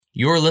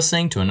You're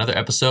listening to another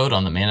episode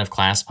on the Man of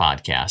Class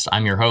podcast.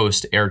 I'm your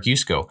host, Eric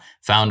Yusko,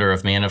 founder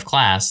of Man of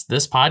Class,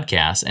 this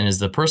podcast, and is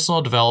the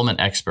personal development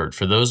expert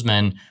for those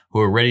men who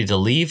are ready to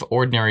leave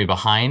ordinary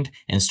behind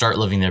and start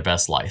living their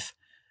best life.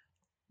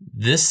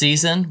 This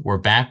season, we're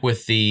back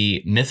with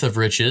the myth of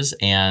riches,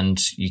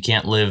 and you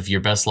can't live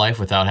your best life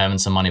without having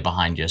some money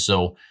behind you.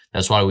 So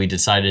that's why we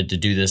decided to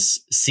do this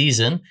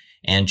season,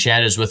 and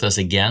Chad is with us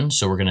again.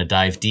 So we're going to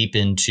dive deep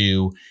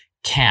into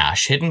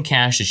cash, hidden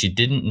cash that you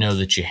didn't know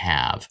that you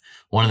have.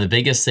 One of the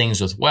biggest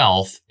things with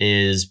wealth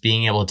is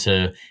being able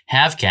to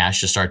have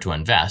cash to start to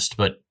invest.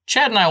 But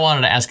Chad and I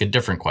wanted to ask a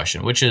different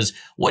question, which is,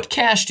 what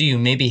cash do you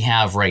maybe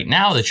have right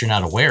now that you're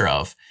not aware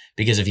of?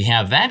 Because if you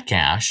have that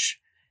cash,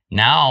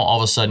 now all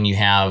of a sudden you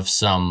have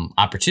some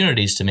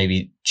opportunities to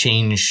maybe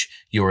change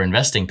your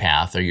investing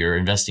path or your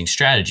investing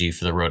strategy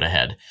for the road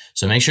ahead.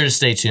 So make sure to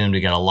stay tuned. We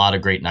got a lot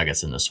of great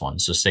nuggets in this one,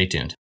 so stay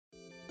tuned.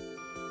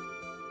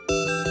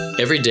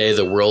 Every day,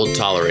 the world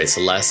tolerates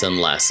less and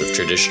less of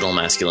traditional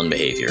masculine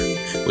behavior,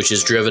 which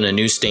has driven a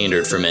new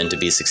standard for men to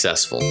be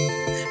successful.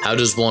 How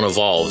does one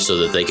evolve so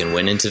that they can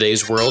win in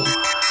today's world?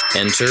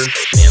 Enter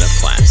Man of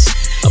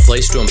Class, a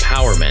place to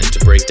empower men to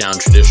break down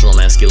traditional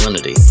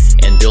masculinity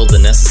and build the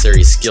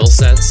necessary skill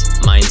sets,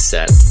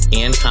 mindset,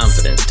 and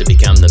confidence to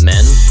become the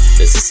men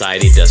that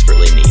society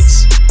desperately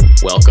needs.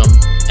 Welcome,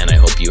 and I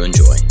hope you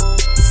enjoy.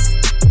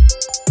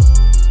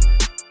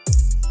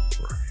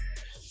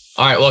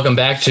 All right, welcome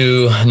back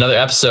to another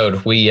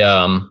episode.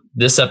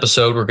 This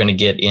episode, we're going to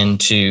get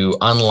into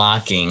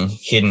unlocking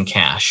hidden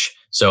cash.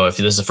 So if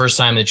this is the first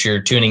time that you're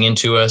tuning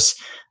into us,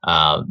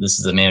 this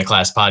is the Man of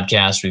Class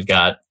podcast. We've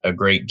got a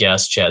great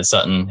guest, Chad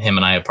Sutton. Him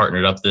and I have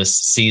partnered up this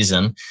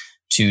season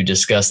to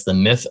discuss the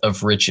myth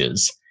of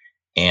riches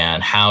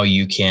and how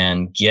you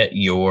can get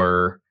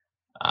your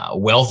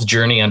wealth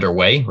journey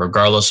underway,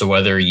 regardless of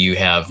whether you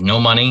have no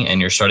money and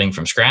you're starting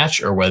from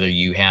scratch or whether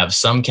you have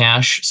some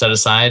cash set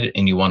aside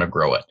and you want to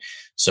grow it.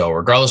 So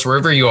regardless,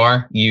 wherever you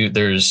are,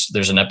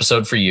 there's an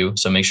episode for you.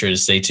 So make sure to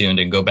stay tuned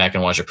and go back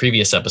and watch the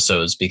previous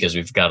episodes because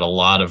we've got a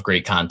lot of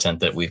great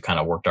content that we've kind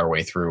of worked our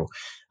way through,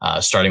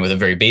 starting with the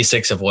very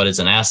basics of what is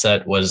an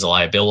asset, what is a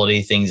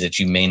liability, things that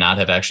you may not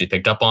have actually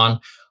picked up on,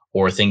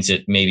 or things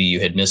that maybe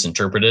you had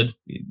misinterpreted,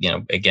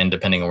 again,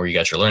 depending on where you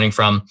got your learning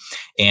from,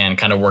 and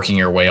kind of working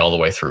your way all the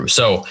way through.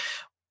 So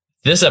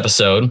this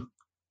episode,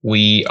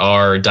 we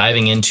are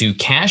diving into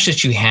cash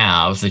that you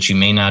have that you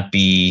may not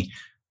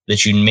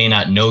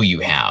know you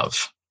have.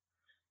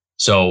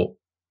 So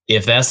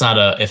if that's not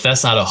a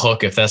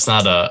hook, if that's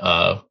not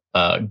a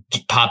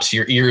pops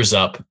your ears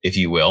up, if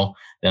you will,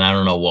 then I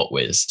don't know what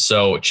is.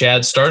 So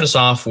Chad, start us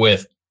off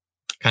with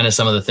kind of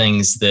some of the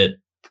things that,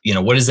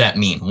 what does that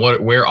mean?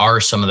 Where are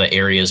some of the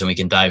areas? And we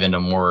can dive into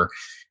more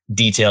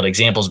detailed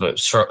examples, but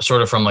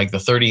sort of from like the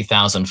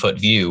 30,000 foot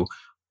view,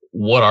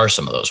 what are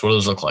some of those? What do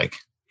those look like?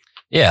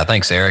 Yeah,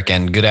 thanks, Eric.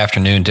 And good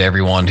afternoon to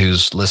everyone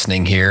who's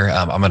listening here.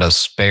 I'm going to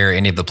spare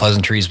any of the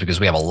pleasantries because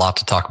we have a lot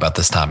to talk about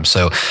this time.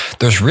 So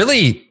there's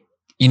really,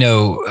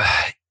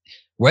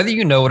 whether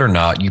you know it or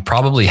not, you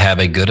probably have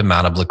a good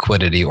amount of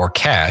liquidity or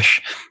cash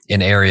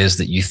in areas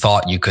that you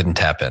thought you couldn't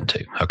tap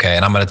into. Okay.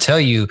 And I'm going to tell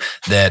you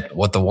that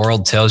what the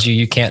world tells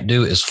you can't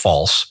do is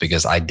false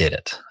because I did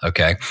it.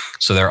 Okay.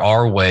 So there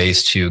are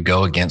ways to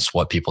go against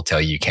what people tell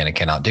you can and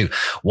cannot do.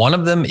 One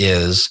of them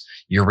is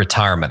your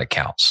retirement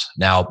accounts.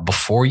 Now,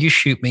 before you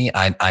shoot me,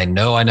 I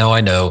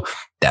know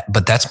that,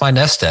 but that's my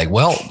nest egg.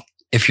 Well,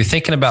 if you're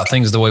thinking about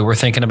things the way we're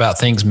thinking about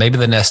things, maybe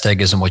the nest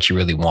egg isn't what you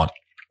really want.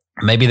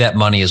 Maybe that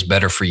money is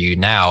better for you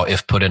now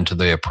if put into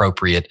the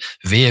appropriate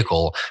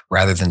vehicle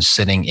rather than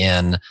sitting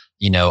in,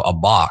 a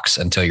box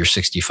until you're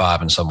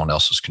 65 in someone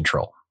else's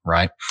control,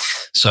 right?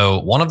 So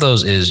one of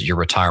those is your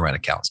retirement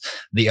accounts.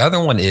 The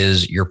other one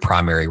is your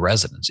primary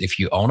residence. If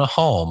you own a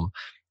home,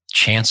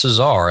 chances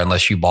are,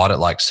 unless you bought it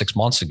like 6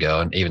 months ago,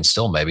 and even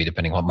still maybe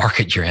depending what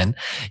market you're in,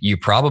 you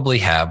probably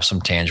have some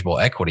tangible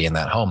equity in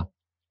that home.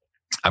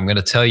 I'm going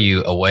to tell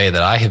you a way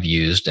that I have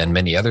used and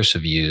many others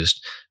have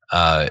used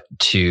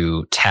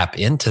to tap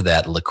into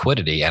that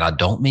liquidity. And I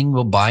don't mean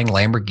we're buying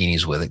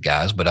Lamborghinis with it,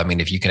 guys, but I mean,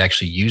 if you can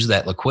actually use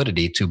that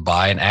liquidity to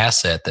buy an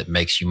asset that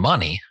makes you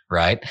money,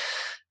 right?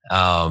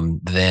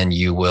 Then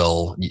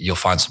you'll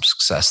find some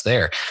success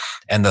there.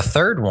 And the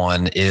third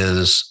one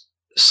is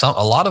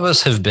a lot of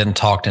us have been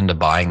talked into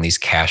buying these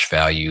cash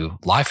value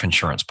life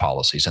insurance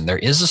policies. And there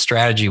is a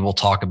strategy we'll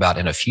talk about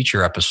in a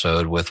future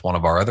episode with one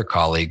of our other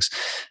colleagues,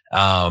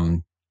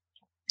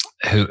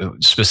 who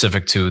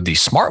specific to the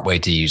smart way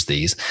to use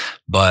these.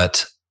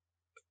 But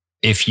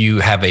if you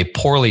have a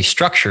poorly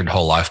structured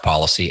whole life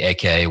policy,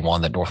 aka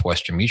one that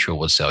Northwestern Mutual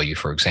would sell you,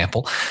 for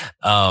example,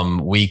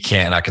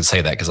 I can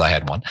say that because I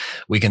had one.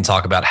 We can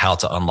talk about how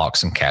to unlock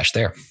some cash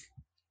there.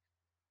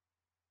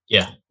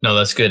 Yeah, no,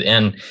 that's good.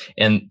 And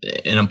an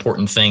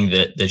important thing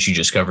that you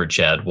just covered,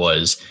 Chad,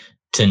 was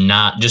to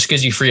not, just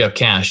because you free up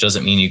cash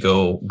doesn't mean you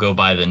go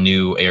buy the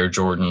new Air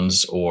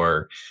Jordans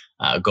or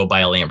go buy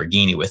a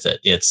Lamborghini with it.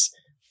 It's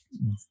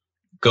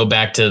go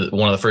back to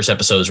one of the first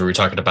episodes where we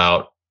talked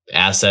about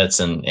assets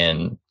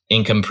and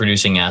income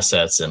producing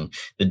assets and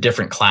the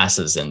different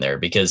classes in there.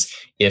 Because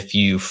if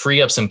you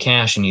free up some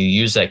cash and you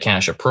use that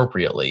cash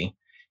appropriately,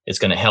 it's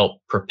going to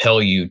help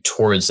propel you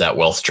towards that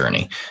wealth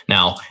journey.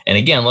 Now, and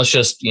again, let's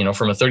just,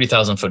 from a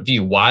 30,000 foot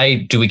view, why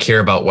do we care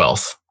about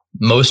wealth?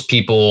 Most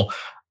people,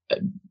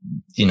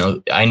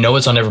 I know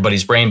it's on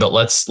everybody's brain, but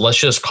let's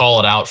just call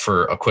it out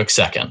for a quick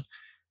second.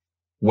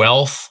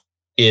 Wealth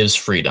is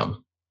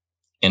freedom.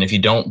 And if you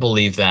don't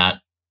believe that,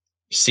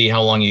 see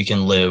how long you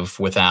can live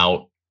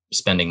without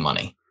spending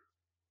money.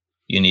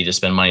 You need to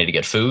spend money to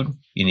get food.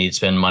 You need to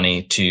spend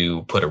money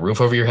to put a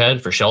roof over your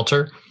head for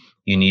shelter.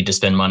 You need to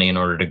spend money in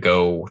order to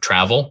go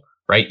travel,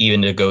 right?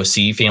 Even to go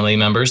see family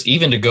members,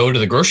 even to go to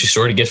the grocery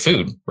store to get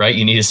food, right?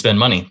 You need to spend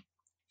money.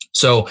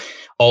 So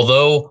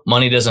although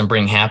money doesn't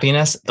bring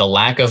happiness, the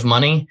lack of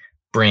money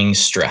brings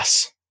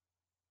stress.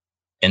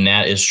 And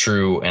that is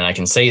true. And I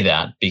can say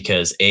that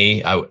because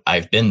A,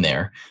 I've been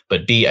there,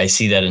 but B, I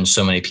see that in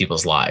so many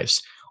people's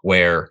lives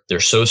where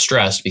they're so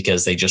stressed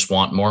because they just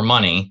want more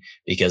money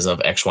because of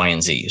X, Y,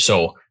 and Z.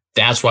 So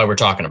that's why we're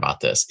talking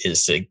about this,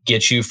 is to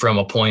get you from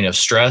a point of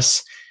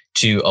stress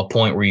to a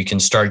point where you can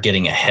start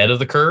getting ahead of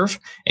the curve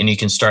and you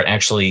can start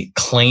actually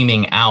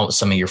claiming out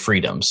some of your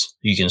freedoms.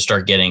 You can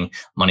start getting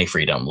money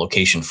freedom,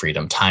 location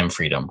freedom, time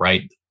freedom,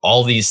 right?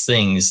 All these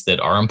things that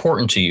are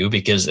important to you,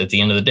 because at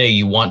the end of the day,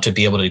 you want to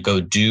be able to go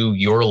do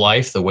your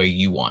life the way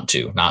you want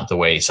to, not the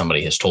way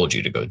somebody has told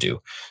you to go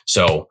do.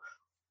 So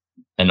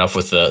enough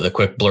with the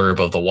quick blurb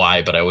of the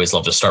why, but I always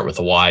love to start with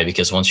the why,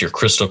 because once you're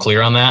crystal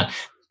clear on that,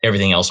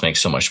 everything else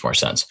makes so much more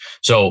sense.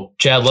 So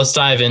Chad, let's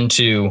dive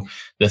into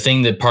the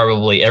thing that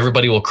probably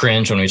everybody will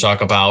cringe when we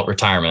talk about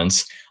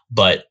retirements,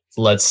 but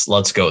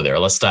let's go there.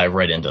 Let's dive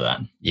right into that.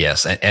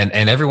 Yes.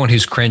 And everyone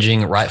who's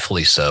cringing,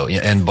 rightfully so.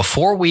 And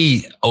before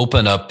we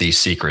open up these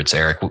secrets,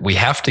 Eric, we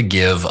have to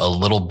give a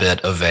little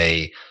bit of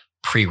a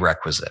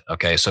prerequisite.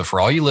 Okay. So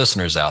for all you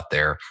listeners out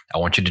there, I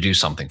want you to do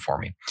something for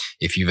me.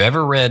 If you've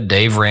ever read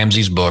Dave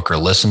Ramsey's book or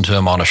listened to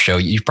him on a show,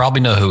 you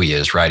probably know who he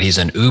is, right? He's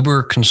an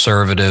uber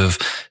conservative.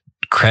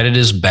 Credit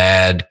is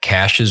bad,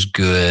 cash is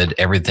good,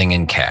 everything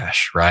in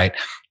cash, right?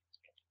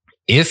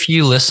 If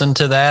you listen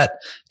to that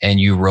and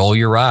you roll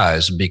your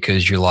eyes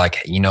because you're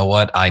like, you know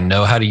what, I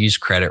know how to use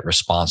credit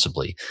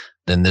responsibly,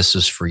 then this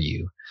is for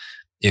you.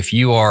 If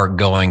you are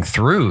going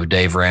through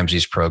Dave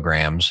Ramsey's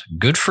programs,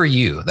 good for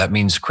you. That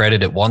means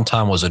credit at one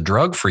time was a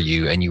drug for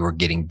you and you were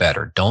getting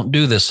better. Don't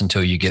do this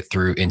until you get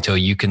through, until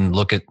you can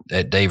look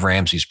at Dave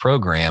Ramsey's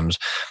programs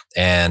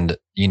and,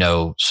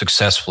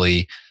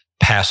 successfully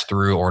pass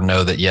through or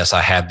know that, yes,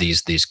 I have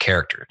these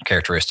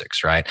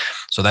characteristics, right?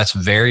 So that's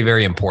very,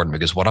 very important,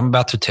 because what I'm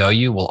about to tell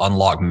you will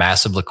unlock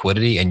massive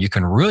liquidity and you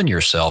can ruin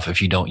yourself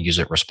if you don't use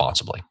it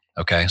responsibly.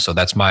 Okay. So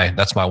that's my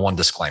one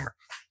disclaimer.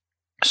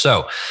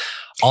 So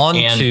on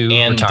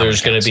to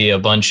there's going to be a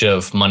bunch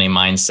of money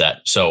mindset.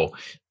 So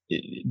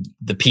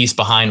the piece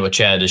behind what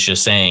Chad is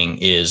just saying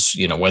is,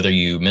 whether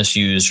you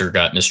misused or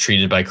got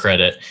mistreated by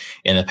credit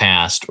in the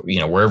past,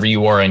 wherever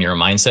you are in your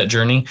mindset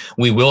journey,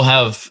 we will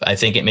have, I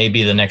think it may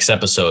be the next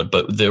episode,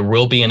 but there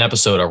will be an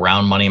episode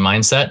around money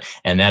mindset.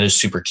 And that is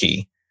super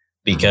key,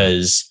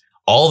 because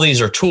all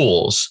these are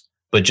tools,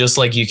 but just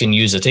like you can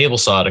use a table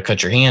saw to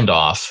cut your hand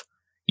off,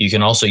 you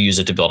can also use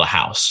it to build a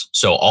house.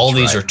 So all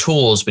these are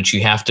tools, but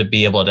you have to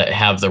be able to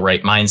have the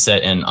right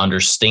mindset and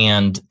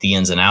understand the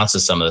ins and outs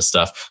of some of this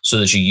stuff so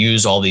that you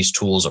use all these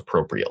tools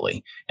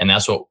appropriately. And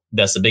that's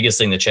the biggest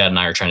thing that Chad and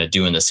I are trying to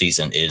do in this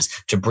season, is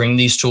to bring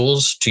these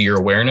tools to your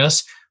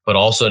awareness, but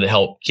also to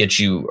help get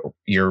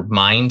your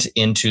mind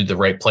into the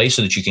right place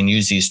so that you can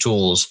use these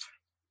tools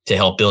to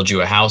help build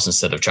you a house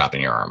instead of chopping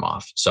your arm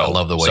off. So I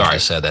love the way you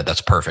just said that.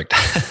 That's perfect.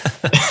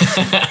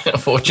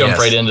 We'll jump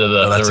right into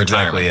the retirement.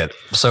 Exactly it.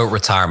 So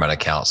retirement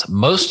accounts.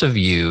 Most of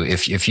you,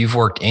 if you've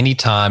worked any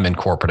time in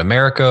corporate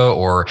America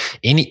or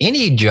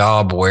any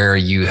job where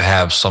you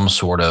have some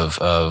sort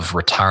of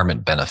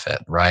retirement benefit,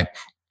 right?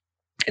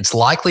 It's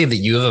likely that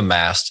you have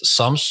amassed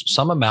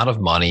some amount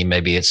of money.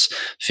 Maybe it's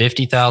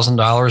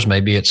 $50,000,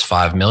 maybe it's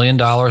 $5 million,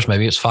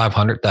 maybe it's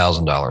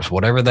 $500,000,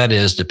 whatever that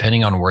is,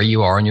 depending on where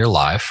you are in your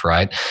life,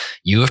 right?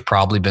 You have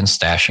probably been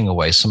stashing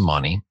away some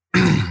money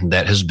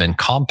that has been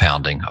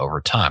compounding over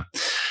time.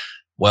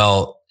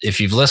 Well, if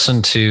you've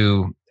listened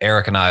to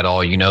Eric and I at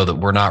all, you know that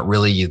we're not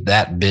really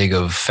that big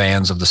of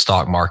fans of the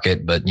stock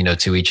market, but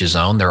to each his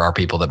own. There are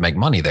people that make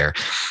money there.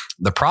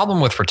 The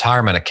problem with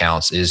retirement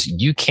accounts is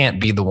you can't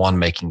be the one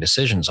making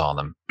decisions on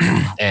them.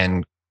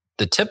 And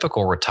the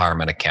typical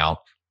retirement account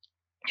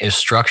is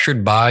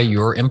structured by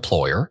your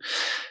employer,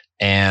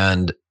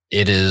 and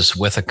it is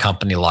with a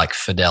company like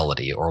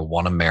Fidelity or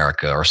One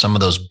America or some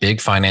of those big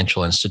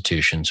financial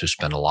institutions who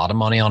spend a lot of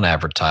money on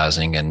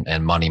advertising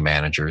and money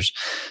managers.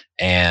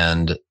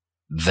 And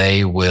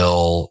they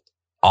will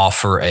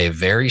offer a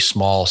very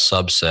small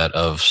subset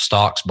of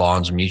stocks,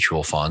 bonds,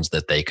 mutual funds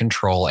that they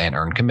control and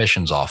earn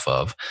commissions off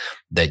of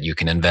that you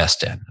can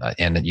invest in.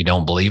 And you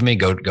don't believe me?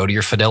 Go to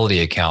your Fidelity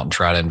account and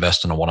try to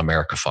invest in a One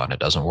America fund. It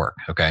doesn't work.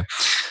 Okay.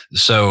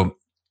 So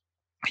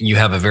you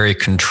have a very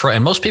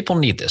and most people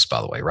need this,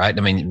 by the way, right?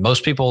 I mean,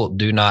 most people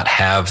do not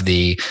have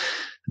the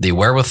the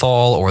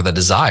wherewithal or the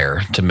desire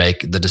to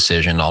make the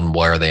decision on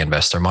where they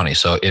invest their money.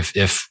 So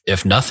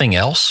if nothing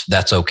else,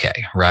 that's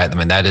okay, right? I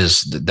mean, that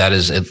is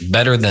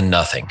better than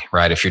nothing,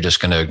 right? If you're just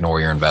going to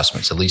ignore your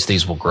investments, at least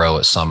these will grow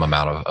at some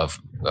amount of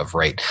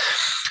rate.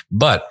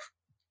 But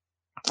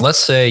let's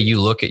say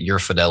you look at your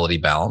Fidelity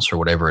balance or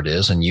whatever it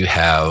is, and you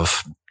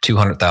have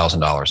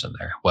 $200,000 in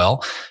there.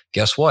 Well,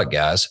 guess what,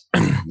 guys?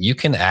 You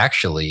can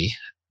actually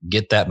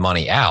get that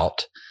money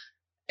out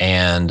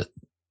and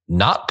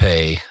not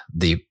pay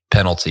the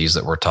penalties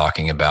that we're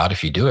talking about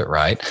if you do it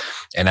right,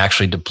 and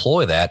actually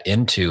deploy that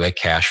into a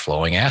cash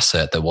flowing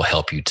asset that will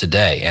help you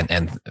today.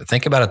 And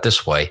think about it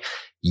this way.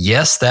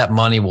 Yes, that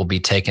money will be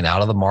taken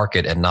out of the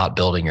market and not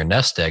building your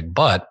nest egg,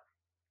 but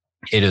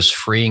it is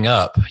freeing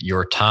up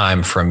your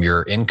time from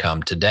your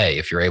income today.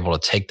 If you're able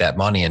to take that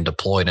money and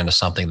deploy it into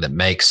something that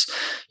makes,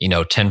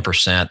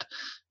 10%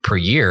 per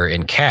year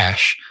in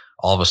cash,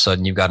 all of a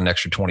sudden you've got an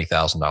extra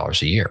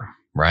 $20,000 a year,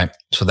 right?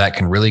 So that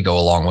can really go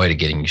a long way to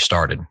getting you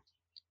started.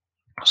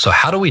 So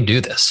how do we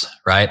do this,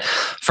 right?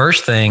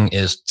 First thing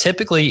is,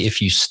 typically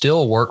if you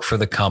still work for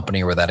the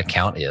company where that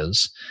account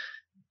is,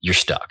 you're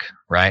stuck,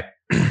 right?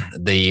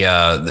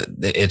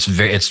 It's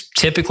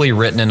typically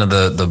written into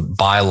the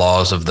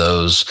bylaws of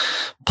those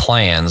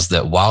plans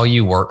that while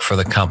you work for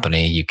the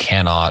company, you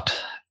cannot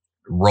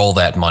roll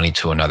that money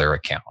to another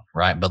account,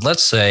 right? But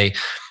let's say,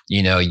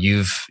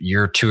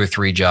 you're 2 or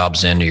 3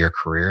 jobs into your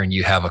career and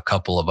you have a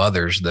couple of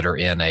others that are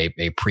in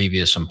a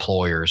previous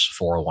employer's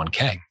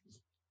 401k,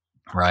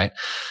 right?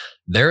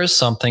 There is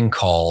something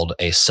called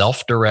a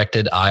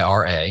self-directed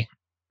IRA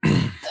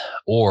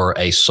or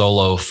a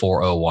solo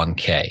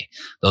 401k.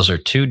 Those are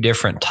 2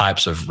 different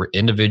types of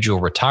individual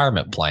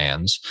retirement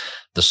plans.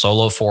 The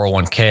solo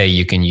 401k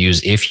you can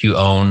use if you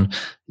own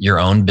your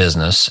own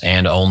business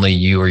and only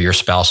you or your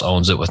spouse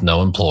owns it with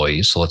no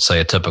employees. So let's say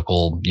a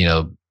typical,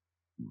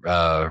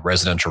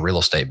 residential real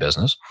estate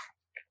business.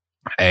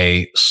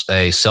 A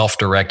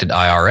self-directed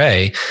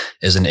IRA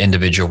is an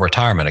individual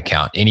retirement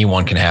account.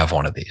 Anyone can have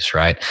one of these,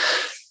 right?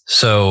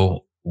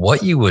 So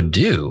what you would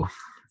do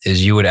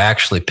is you would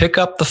actually pick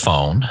up the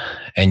phone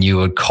and you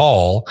would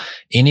call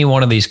any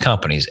one of these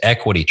companies,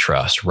 Equity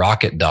Trust,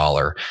 Rocket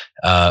Dollar,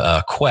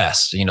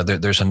 Quest.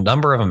 There's a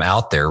number of them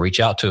out there. Reach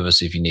out to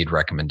us if you need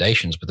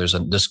recommendations, but there's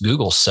this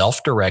Google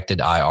self-directed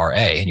IRA,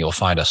 and you'll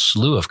find a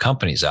slew of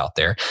companies out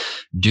there.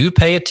 Do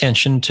pay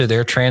attention to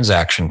their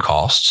transaction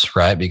costs,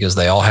 right? Because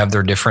they all have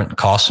their different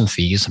costs and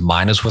fees.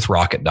 Mine is with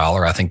Rocket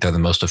Dollar. I think they're the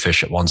most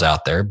efficient ones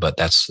out there, but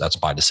that's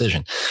my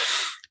decision.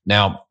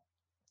 Now,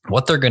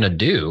 what they're going to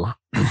do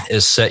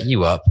is set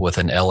you up with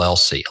an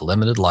LLC, a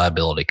limited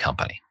liability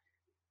company.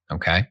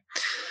 Okay.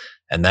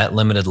 And that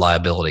limited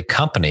liability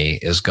company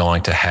is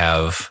going to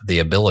have the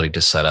ability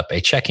to set up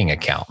a checking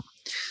account.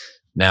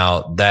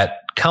 Now, that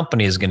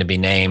company is going to be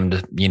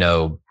named,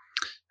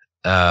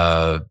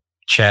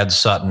 Chad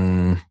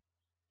Sutton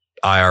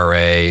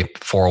IRA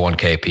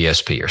 401k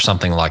PSP or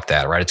something like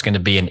that, right? It's going to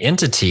be an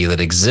entity that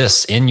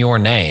exists in your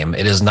name.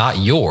 It is not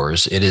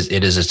yours. It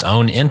is its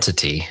own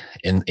entity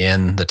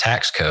in the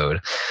tax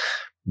code,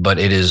 but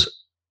it is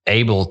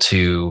able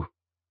to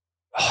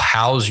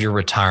house your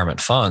retirement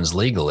funds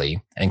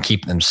legally and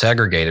keep them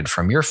segregated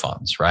from your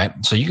funds, right?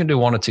 So you can do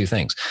one of 2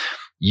 things.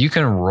 You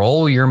can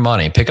roll your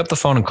money, pick up the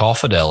phone and call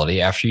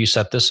Fidelity after you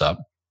set this up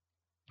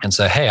and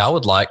say, hey, I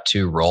would like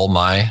to roll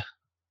my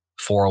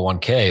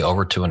 401k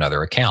over to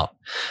another account.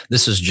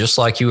 This is just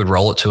like you would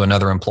roll it to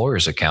another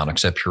employer's account,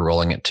 except you're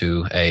rolling it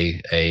to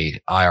a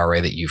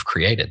IRA that you've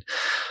created.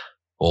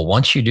 Well,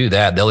 once you do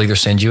that, they'll either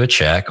send you a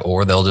check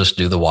or they'll just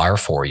do the wire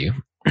for you.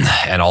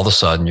 And all of a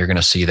sudden, you're going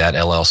to see that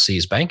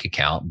LLC's bank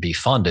account be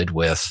funded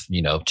with,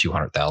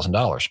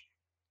 $200,000.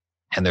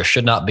 And there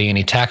should not be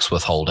any tax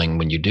withholding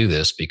when you do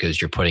this because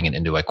you're putting it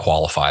into a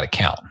qualified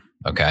account.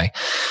 Okay.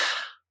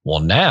 Well,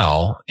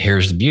 now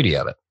here's the beauty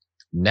of it.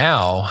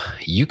 Now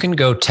you can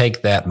go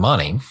take that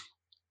money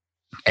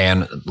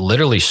and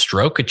literally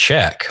stroke a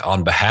check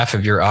on behalf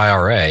of your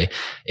IRA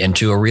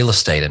into a real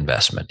estate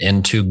investment,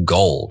 into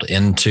gold,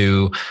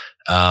 into,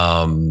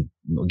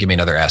 give me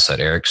another asset,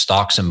 Eric,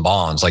 stocks and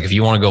bonds. Like if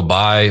you want to go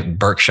buy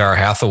Berkshire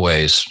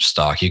Hathaway's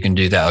stock, you can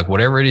do that. Like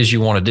whatever it is you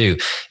want to do,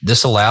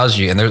 this allows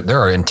you, and there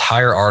are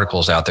entire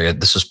articles out there.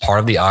 This is part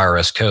of the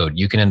IRS code.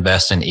 You can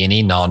invest in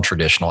any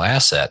non-traditional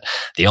asset.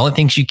 The only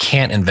things you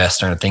can't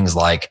invest in are things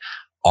like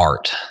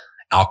art,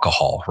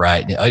 alcohol,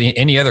 right?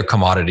 Any other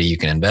commodity you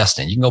can invest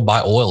in. You can go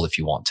buy oil if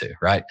you want to,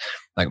 right?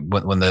 Like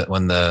when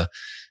the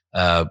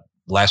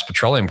last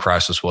petroleum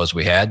crisis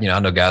we had, I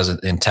know guys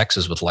in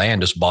Texas with land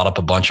just bought up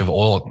a bunch of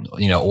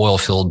oil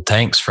filled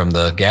tanks from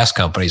the gas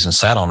companies and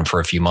sat on them for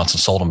a few months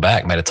and sold them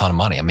back, made a ton of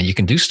money. I mean, you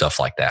can do stuff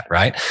like that,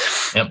 right?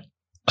 Yep.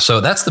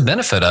 So that's the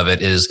benefit of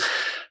it is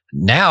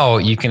now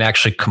you can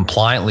actually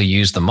compliantly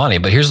use the money.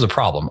 But here's the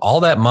problem. All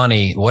that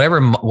money,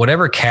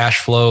 whatever cash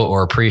flow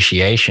or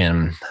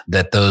appreciation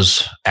that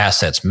those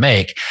assets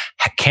make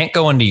can't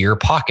go into your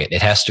pocket.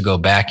 It has to go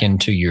back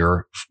into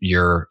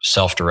your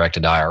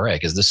self-directed IRA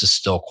because this is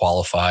still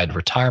qualified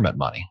retirement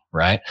money,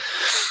 right?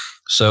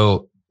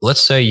 So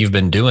let's say you've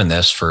been doing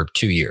this for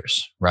 2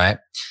 years, right?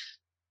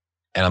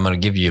 And I'm going to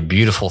give you a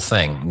beautiful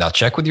thing. Now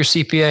check with your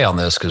CPA on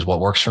this, because what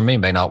works for me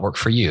may not work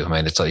for you. I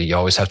mean, it's like, you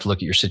always have to look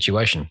at your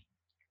situation.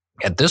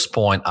 At this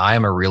point, I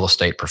am a real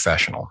estate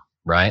professional,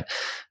 right?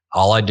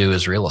 All I do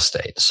is real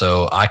estate.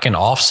 So I can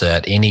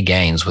offset any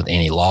gains with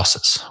any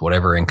losses,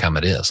 whatever income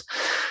it is.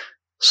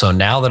 So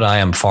now that I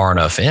am far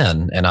enough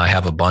in and I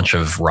have a bunch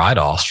of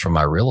write-offs from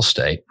my real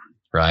estate,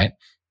 right?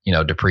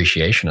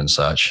 Depreciation and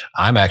such,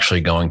 I'm actually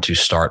going to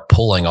start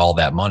pulling all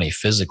that money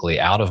physically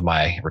out of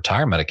my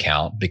retirement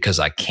account because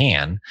I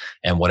can.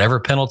 And whatever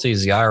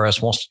penalties the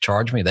IRS wants to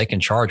charge me, they can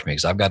charge me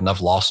because I've got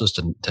enough losses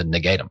to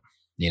negate them,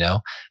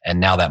 and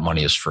now that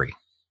money is free,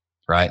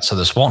 right? So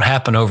this won't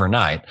happen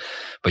overnight,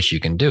 but you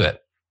can do it.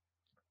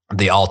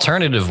 The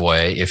alternative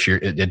way,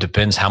 it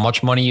depends how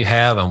much money you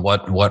have and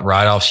what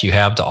write-offs you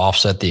have to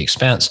offset the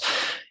expense.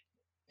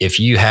 If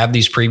you have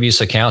these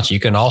previous accounts, you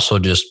can also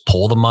just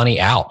pull the money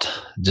out.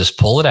 Just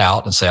pull it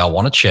out and say, I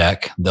want a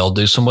check. They'll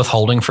do some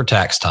withholding for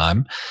tax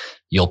time.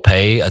 You'll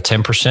pay a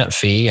 10%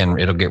 fee and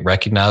it'll get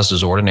recognized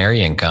as ordinary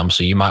income.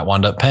 So you might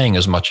wind up paying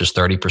as much as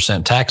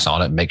 30% tax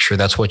on it. Make sure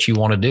that's what you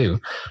want to do.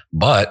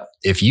 But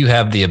if you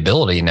have the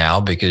ability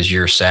now, because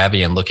you're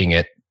savvy and looking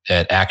at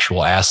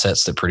actual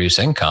assets that produce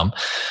income,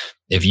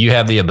 if you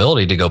have the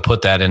ability to go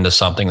put that into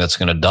something that's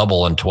going to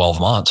double in 12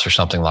 months or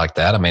something like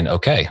that, I mean,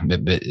 okay.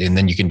 And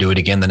then you can do it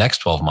again the next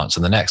 12 months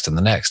and the next and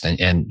the next.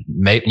 And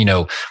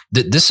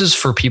this is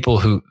for people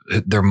who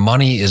their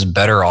money is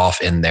better off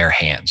in their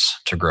hands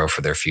to grow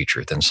for their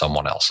future than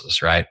someone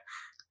else's, right?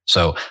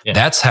 So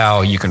that's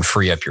how you can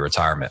free up your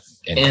retirement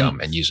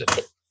income and use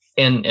it.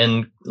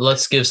 And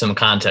let's give some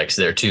context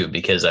there too,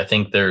 because I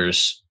think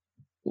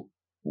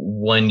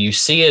when you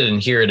see it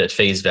and hear it at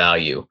face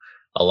value,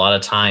 a lot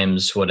of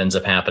times what ends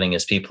up happening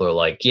is people are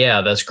like, yeah,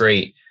 that's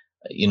great.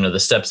 The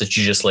steps that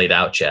you just laid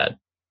out, Chad,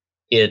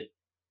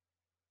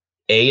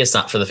 it's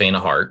not for the faint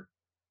of heart,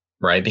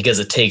 right? Because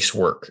it takes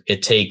work.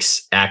 It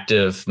takes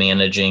active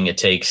managing. It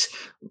takes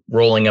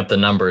rolling up the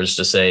numbers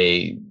to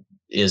say,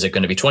 is it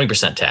going to be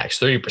 20% tax,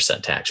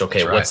 30% tax?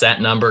 Okay. What's that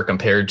number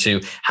compared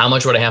to how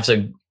much would I have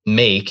to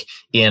make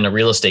in a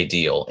real estate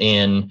deal,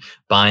 in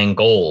buying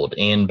gold,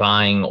 in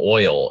buying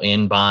oil,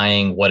 in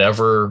buying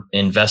whatever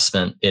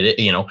investment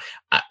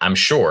I'm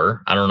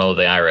sure, I don't know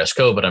the IRS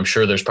code, but I'm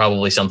sure there's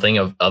probably something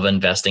of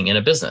investing in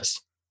a business.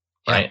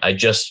 Right.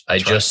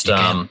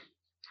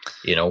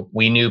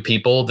 We knew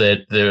people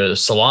that the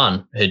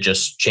salon had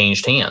just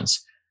changed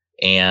hands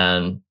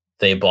and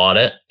they bought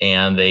it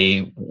and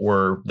they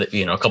were,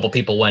 a couple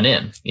people went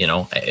in,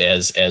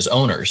 as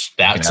owners.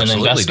 That's an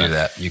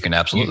investment. You can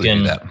absolutely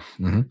do that.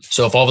 Mm-hmm.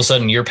 So if all of a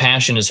sudden your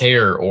passion is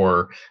hair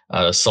or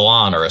a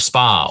salon or a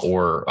spa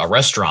or a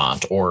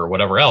restaurant or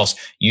whatever else,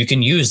 you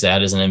can use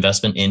that as an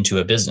investment into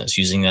a business,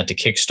 using that to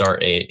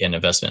kickstart an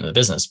investment in the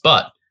business.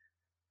 But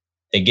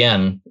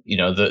again,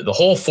 the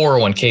whole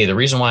 401k, the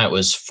reason why it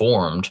was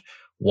formed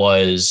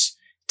was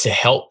to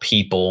help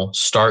people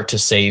start to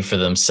save for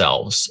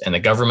themselves. And the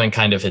government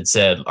kind of had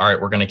said, all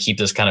right, we're going to keep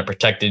this kind of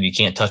protected. You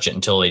can't touch it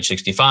until age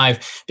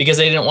 65, because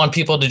they didn't want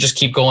people to just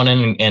keep going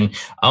in and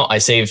I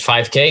saved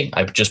 5K.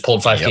 I just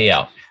pulled 5K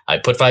out. I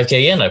put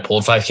 5K in, I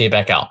pulled 5K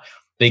back out.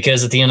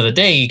 Because at the end of the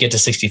day, you get to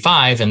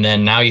 65 and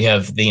then now you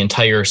have the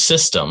entire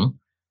system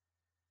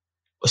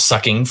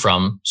sucking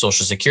from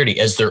Social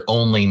Security as their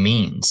only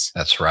means.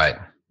 That's right.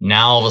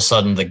 Now, all of a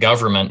sudden, the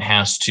government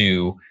has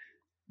to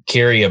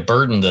carry a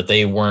burden that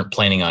they weren't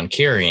planning on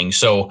carrying.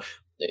 So,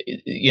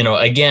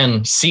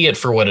 again, see it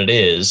for what it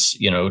is.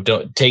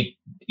 Don't take,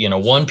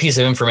 one piece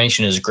of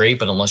information is great,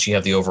 but unless you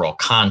have the overall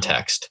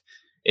context,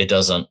 it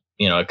doesn't,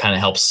 it kind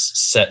of helps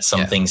set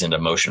some things into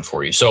motion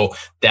for you. So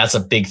that's a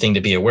big thing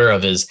to be aware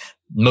of. Is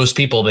most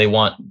people, they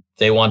want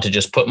to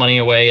just put money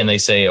away and they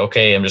say,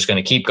 okay, I'm just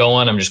going to keep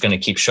going. I'm just going to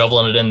keep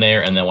shoveling it in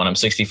there. And then when I'm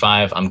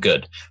 65, I'm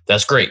good.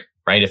 That's great,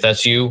 right? If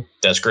that's you,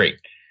 that's great.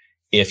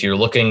 If you're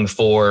looking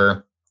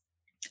for,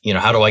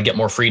 how do I get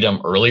more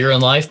freedom earlier in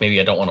life? Maybe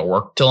I don't want to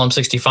work till I'm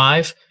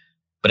 65,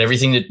 but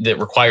everything that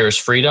requires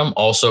freedom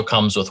also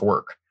comes with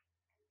work,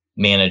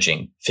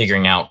 managing,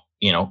 figuring out,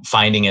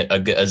 finding a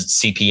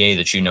CPA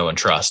that and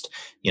trust,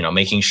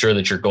 making sure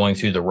that you're going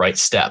through the right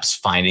steps,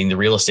 finding the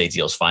real estate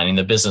deals, finding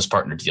the business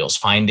partner deals,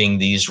 finding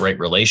these right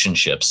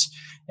relationships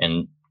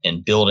and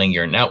building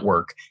your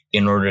network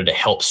in order to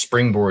help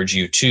springboard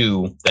you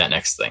to that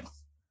next thing.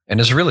 And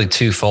it's really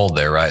twofold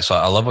there, right? So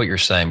I love what you're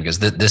saying, because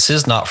this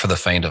is not for the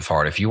faint of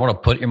heart. If you want to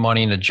put your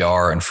money in a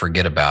jar and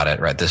forget about it,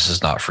 right, this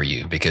is not for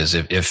you. Because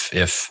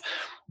if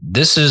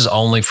this is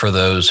only for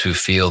those who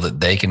feel that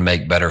they can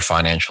make better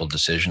financial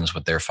decisions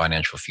with their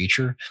financial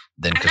future,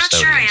 then custodians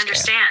I'm not sure I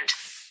understand.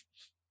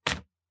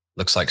 Can.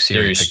 Looks like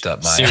Siri picked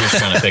up my... Siri's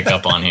trying to pick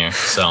up on here.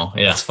 So,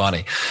 yeah. That's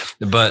funny.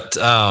 But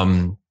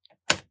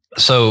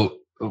so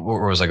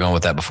where was I going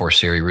with that before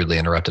Siri rudely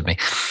interrupted me?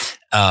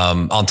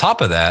 On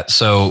top of that,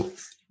 so...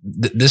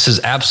 This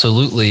is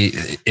absolutely,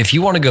 if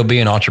you want to go be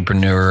an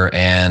entrepreneur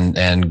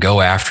and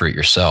go after it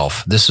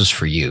yourself, this is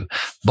for you.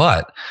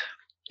 But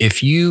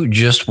if you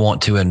just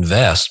want to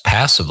invest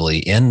passively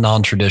in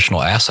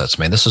non-traditional assets,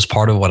 man, this is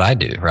part of what I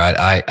do, right?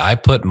 I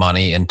put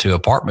money into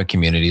apartment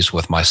communities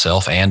with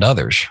myself and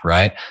others,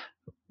 right?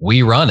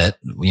 We run it,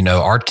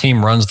 our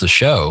team runs the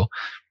show,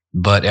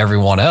 but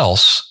everyone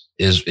else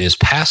is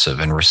passive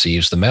and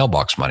receives the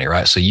mailbox money,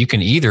 right? So you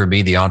can either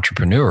be the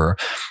entrepreneur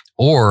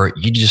or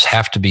you just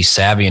have to be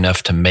savvy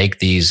enough to make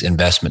these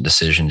investment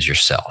decisions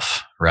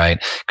yourself,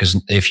 right?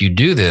 Because if you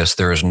do this,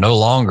 there is no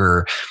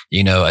longer,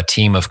 a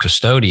team of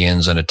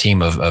custodians and a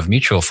team of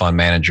mutual fund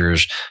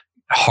managers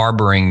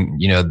harboring,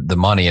 the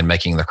money and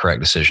making the correct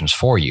decisions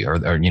for you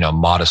or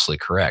modestly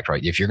correct,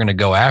 right? If you're going to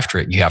go after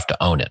it, you have to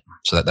own it.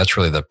 So that's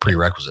really the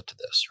prerequisite to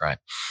this, right?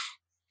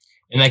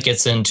 And that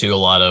gets into a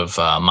lot of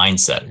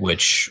mindset,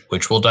 which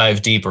we'll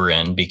dive deeper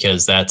in,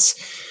 because that's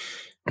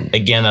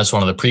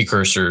one of the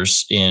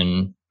precursors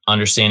in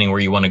understanding where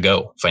you want to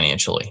go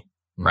financially,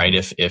 right?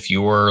 If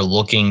you're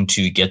looking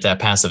to get that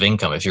passive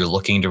income, if you're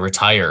looking to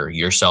retire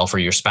yourself or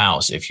your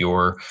spouse, if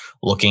you're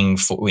looking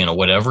for,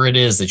 whatever it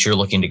is that you're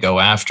looking to go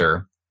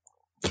after,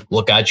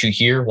 what got you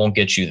here won't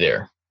get you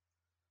there.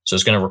 So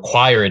it's going to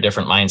require a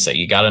different mindset.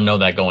 You got to know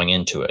that going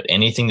into it.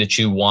 Anything that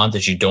you want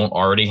that you don't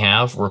already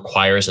have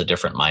requires a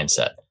different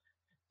mindset.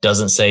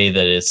 Doesn't say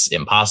that it's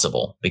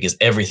impossible, because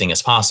everything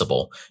is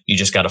possible. You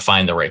just got to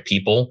find the right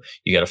people.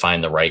 You got to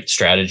find the right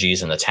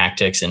strategies and the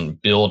tactics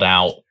and build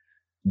out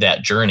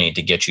that journey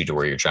to get you to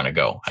where you're trying to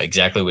go.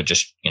 Exactly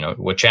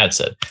what Chad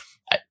said.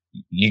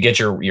 You get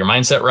your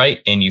mindset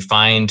right and you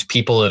find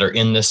people that are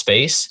in this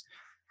space.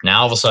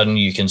 Now all of a sudden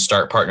you can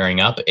start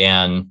partnering up,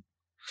 and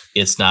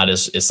it's not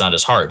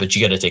as hard, but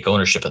you got to take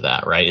ownership of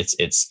that, right?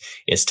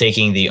 It's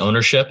taking the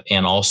ownership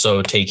and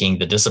also taking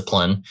the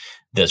discipline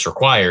that's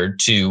required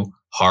to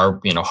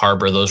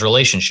harbor those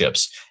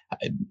relationships,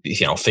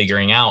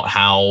 figuring out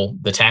how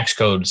the tax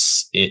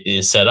codes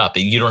is set up.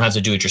 You don't have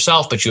to do it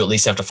yourself, but you at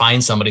least have to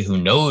find somebody who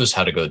knows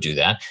how to go do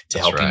that to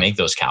help you make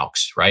those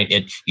calcs, right?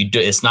 You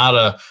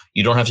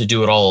don't have to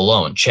do it all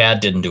alone. Chad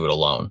didn't do it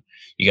alone.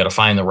 You got to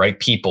find the right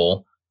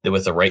people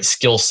with the right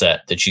skill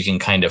set that you can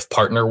kind of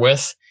partner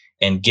with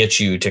and get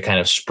you to kind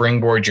of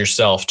springboard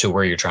yourself to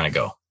where you're trying to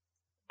go.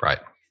 Right.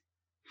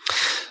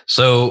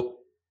 So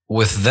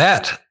with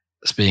that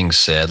being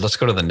said, let's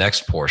go to the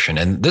next portion.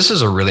 And this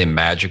is a really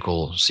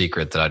magical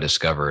secret that I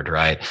discovered,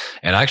 right?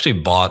 And I actually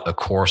bought a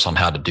course on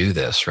how to do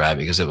this, right?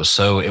 Because it was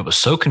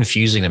so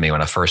confusing to me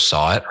when I first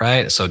saw it,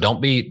 right? So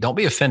don't be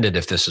offended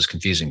if this is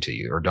confusing to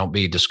you, or don't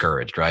be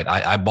discouraged, right?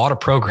 I bought a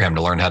program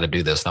to learn how to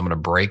do this, and I'm going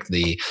to break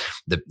the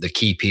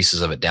key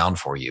pieces of it down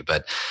for you.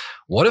 But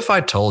what if I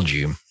told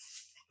you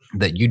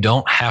that you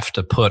don't have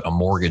to put a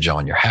mortgage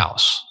on your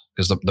house?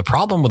 Because the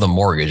problem with a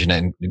mortgage,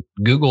 and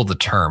Google the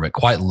term, it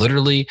quite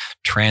literally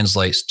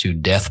translates to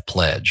death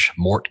pledge,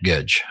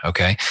 mortgage.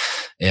 Okay.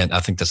 And I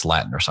think that's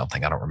Latin or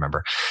something. I don't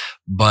remember.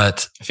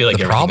 But I feel like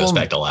everything goes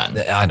back to Latin.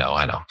 I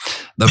know.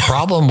 The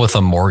problem with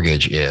a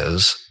mortgage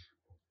is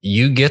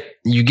you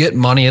get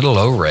money at a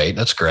low rate.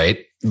 That's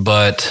great.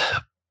 But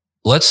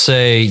let's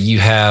say you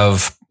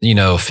have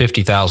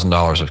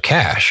 $50,000 of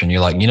cash, and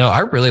you're like, I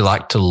really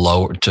like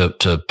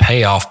to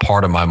pay off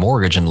part of my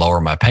mortgage and lower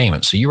my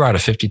payment. So you write a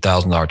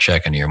 $50,000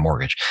 check into your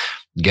mortgage.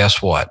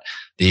 Guess what?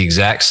 The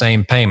exact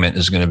same payment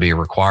is going to be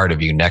required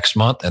of you next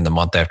month, and the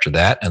month after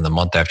that, and the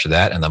month after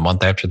that, and the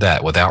month after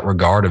that, without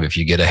regard of if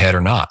you get ahead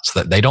or not.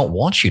 So that they don't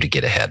want you to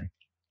get ahead.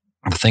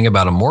 The thing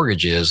about a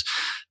mortgage is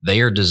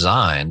they are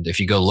designed, if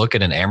you go look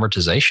at an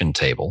amortization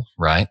table,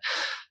 right?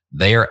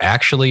 They are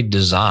actually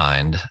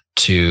designed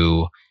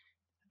to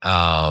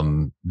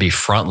be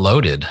front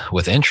loaded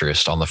with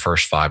interest on the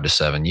first 5 to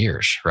 7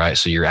 years, right?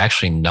 So you're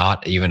actually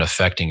not even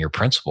affecting your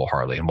principal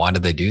hardly. And why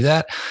did they do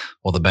that?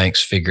 Well, the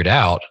banks figured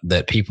out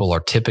that people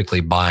are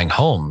typically buying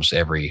homes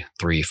every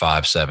 3,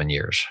 5, 7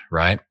 years,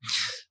 right?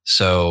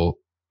 So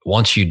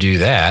once you do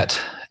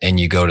that and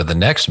you go to the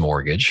next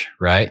mortgage,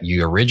 right?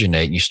 You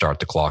originate and you start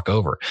the clock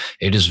over.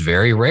 It is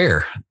very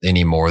rare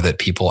anymore that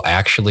people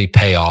actually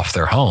pay off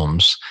their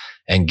homes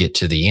and get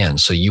to the end.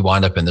 So you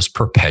wind up in this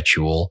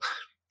perpetual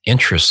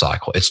interest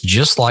cycle. It's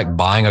just like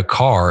buying a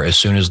car as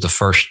soon as the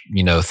first,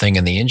 thing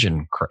in the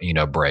engine,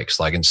 breaks.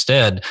 Like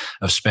instead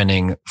of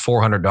spending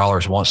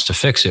 $400 once to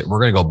fix it, we're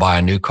going to go buy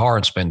a new car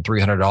and spend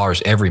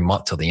 $300 every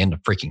month till the end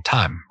of freaking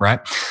time, right?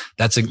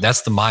 That's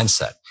the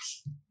mindset.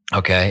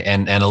 Okay.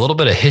 And a little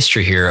bit of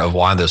history here of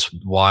why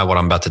what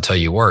I'm about to tell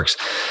you works.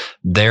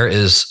 There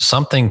is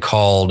something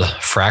called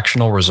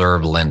fractional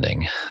reserve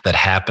lending that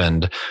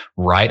happened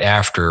right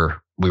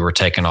after we were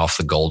taken off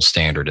the gold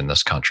standard in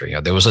this country.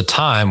 There was a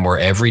time where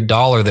every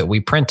dollar that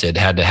we printed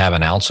had to have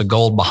an ounce of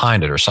gold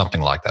behind it or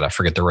something like that. I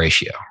forget the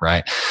ratio,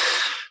 right?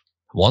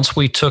 Once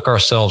we took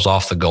ourselves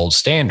off the gold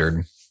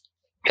standard,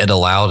 it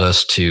allowed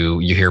us to,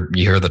 you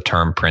hear the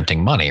term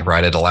printing money,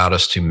 right? It allowed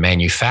us to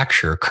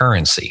manufacture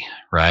currency,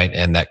 right?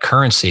 And that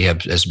currency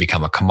has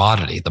become a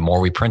commodity. The more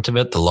we print of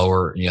it, the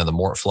lower, the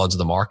more it floods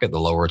the market, the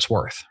lower it's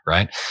worth,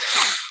 right?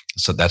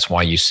 So that's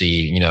why you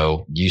see,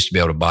 you used to be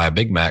able to buy a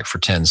Big Mac for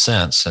 10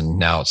 cents and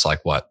now it's like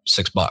what,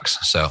 $6.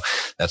 So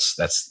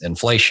that's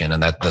inflation,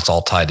 and that's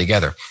all tied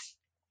together.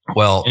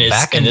 Well,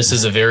 and this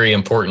is a very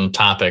important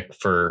topic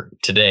for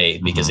today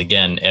because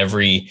again,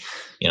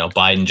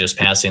 Biden just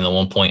passing the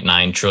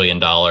 $1.9 trillion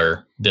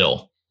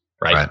bill,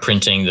 right?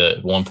 Printing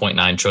the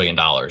 $1.9 trillion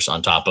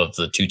on top of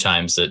the 2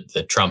 times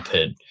that Trump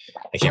had.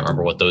 I can't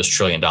remember what those $1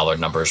 trillion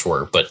numbers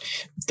were, but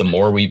the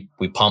more we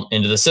pump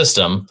into the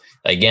system,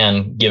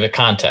 again, give it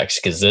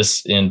context, because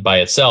this in by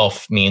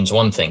itself means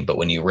one thing, but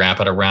when you wrap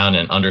it around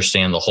and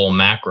understand the whole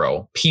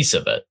macro piece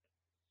of it,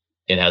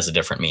 it has a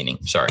different meaning.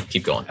 Sorry,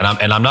 keep going.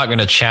 And I'm not going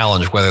to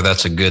challenge whether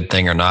that's a good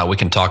thing or not. We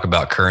can talk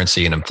about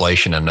currency and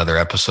inflation in another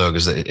episode,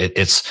 because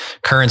it's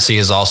currency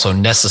is also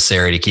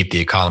necessary to keep the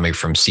economy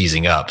from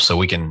seizing up. So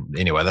we can,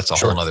 anyway, that's a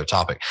whole other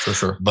topic. For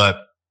sure. But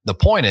the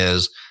point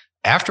is,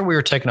 after we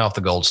were taken off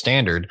the gold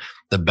standard,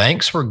 the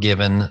banks were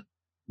given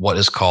what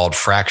is called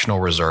fractional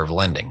reserve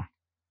lending.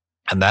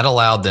 And that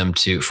allowed them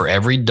to, for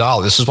every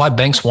dollar, this is why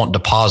banks want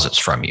deposits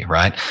from you,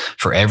 right?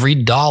 For every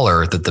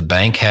dollar that the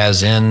bank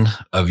has in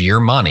of your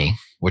money,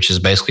 which is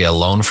basically a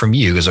loan from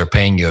you, because they're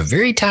paying you a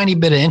very tiny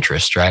bit of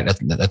interest, right?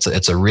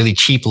 It's a really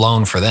cheap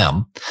loan for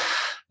them.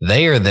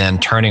 They are then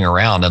turning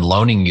around and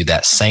loaning you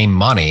that same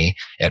money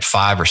at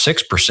 5 or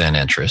 6%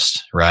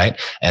 interest, right?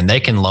 And they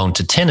can loan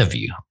to 10 of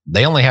you.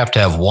 They only have to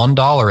have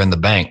 $1 in the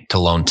bank to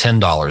loan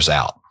 $10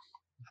 out.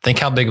 Think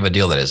how big of a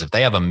deal that is. If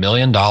they have $1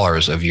 million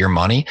of your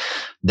money,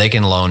 they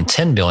can loan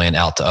 $10 billion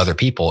out to other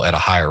people at a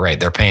higher rate.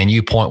 They're paying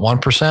you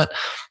 0.1%,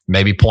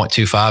 maybe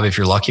 0.25 if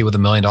you're lucky with $1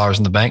 million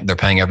in the bank. They're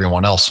paying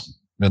everyone else.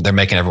 They're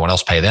making everyone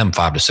else pay them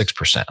 5 to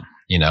 6%,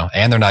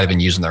 and they're not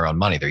even using their own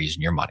money. They're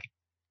using your money.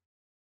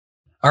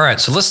 All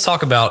right, so let's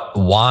talk about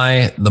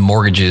why the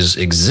mortgages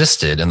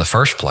existed in the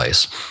first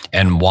place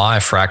and why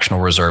fractional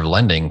reserve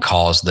lending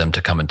caused them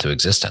to come into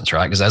existence,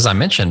 right? Because as I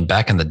mentioned,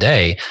 back in the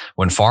day,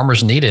 when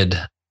farmers needed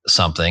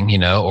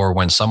something, or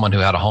when someone who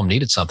had a home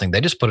needed something,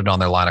 they just put it on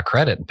their line of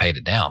credit and paid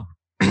it down.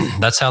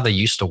 That's how they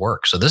used to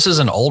work. So this is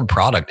an old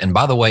product. And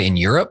by the way, in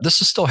Europe,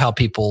 this is still how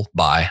people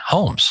buy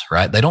homes,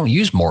 right? They don't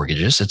use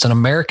mortgages. It's an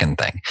American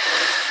thing.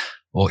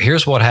 Well,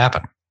 here's what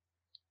happened.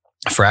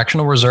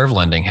 Fractional reserve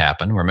lending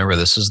happened. Remember,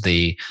 this is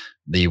the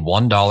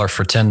 $1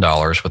 for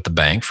 $10 with the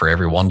bank. For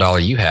every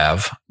 $1 you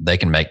have, they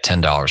can make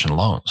 $10 in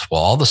loans.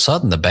 Well, all of a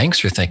sudden, the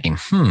banks are thinking,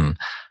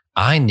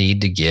 I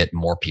need to get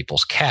more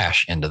people's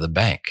cash into the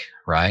bank,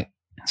 right?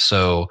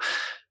 So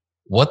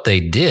what they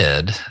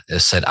did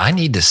is said, I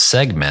need to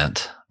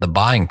segment the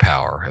buying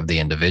power of the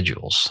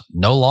individuals.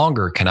 No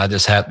longer can I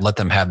just let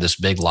them have this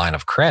big line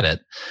of credit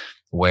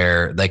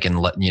where they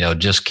can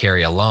just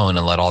carry a loan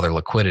and let all their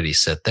liquidity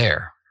sit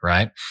there,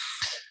 right?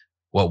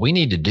 What we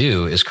need to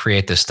do is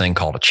create this thing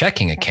called a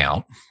checking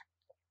account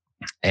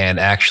and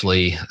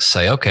actually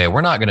say, okay,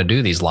 we're not going to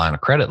do these line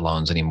of credit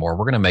loans anymore.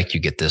 We're going to make you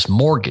get this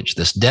mortgage,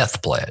 this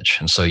death pledge.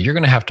 And so you're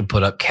going to have to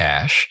put up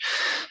cash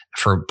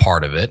for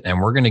part of it.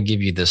 And we're going to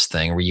give you this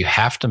thing where you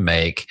have to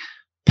make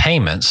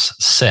payments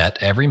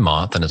set every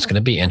month. And it's going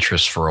to be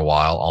interest for a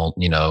while,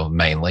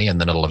 mainly,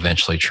 and then it'll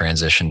eventually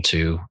transition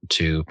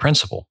to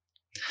principal.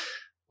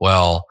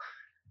 Well,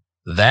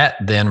 that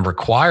then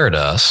required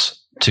us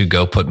to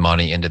go put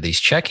money into these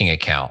checking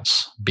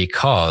accounts,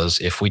 because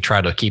if we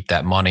try to keep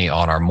that money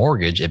on our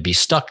mortgage, it'd be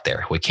stuck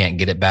there. We can't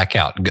get it back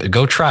out.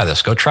 Go try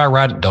this. Go try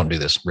writing. Don't do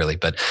this really,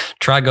 but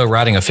try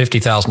writing a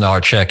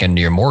 $50,000 check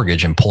into your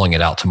mortgage and pulling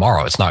it out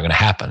tomorrow. It's not going to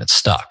happen. It's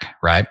stuck,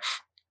 right?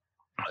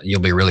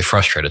 You'll be really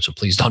frustrated. So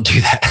please don't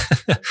do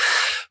that.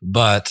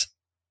 But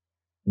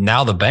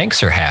now the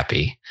banks are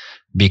happy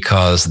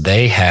because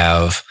they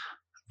have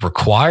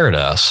required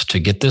us to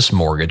get this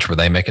mortgage where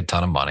they make a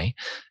ton of money.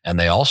 And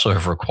they also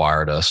have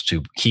required us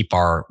to keep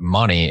our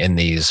money in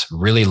these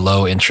really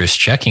low interest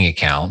checking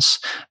accounts.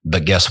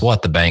 But guess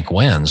what? The bank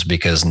wins,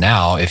 because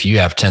now if you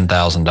have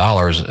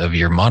 $10,000 of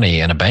your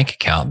money in a bank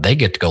account, they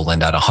get to go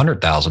lend out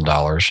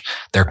 $100,000.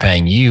 They're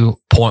paying you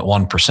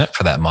 0.1%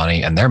 for that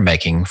money, and they're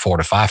making 4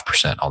 to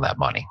 5% on that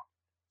money.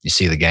 You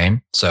see the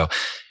game? So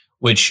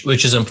Which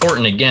is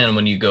important. Again,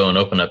 when you go and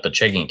open up a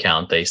checking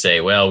account, they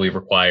say, well, we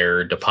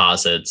require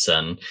deposits,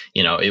 and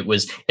it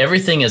was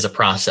everything is a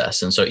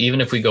process. And so even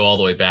if we go all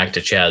the way back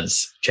to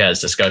Chad's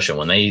discussion,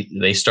 when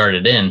they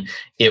started in,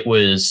 it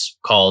was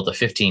called a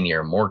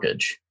 15-year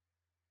mortgage.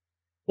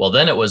 Well,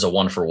 then it was a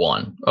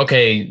 1-for-1.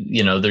 Okay,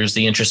 there's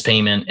the interest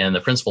payment and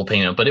the principal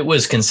payment, but it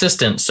was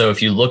consistent. So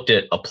if you looked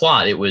at a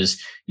plot, it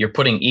was you're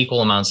putting equal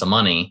amounts of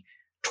money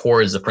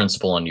towards the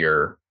principal and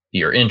your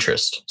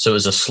interest. So it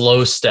was a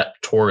slow step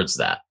towards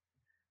that.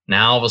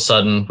 Now all of a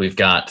sudden we've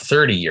got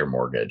 30-year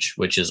mortgage,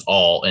 which is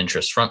all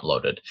interest front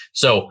loaded.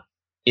 So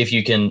if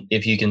you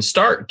can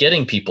start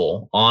getting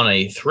people on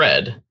a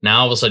thread,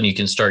 now all of a sudden you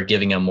can start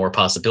giving them more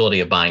possibility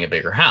of buying a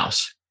bigger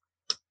house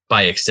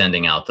by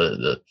extending out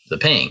the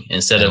paying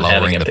instead of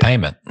lowering the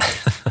payment.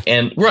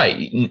 And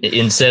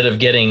instead of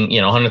getting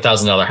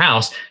 $100,000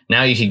 house,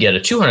 now you could get a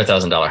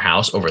 $200,000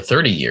 house over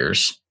 30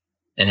 years.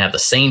 And have the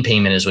same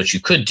payment as what you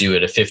could do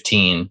at a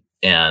 15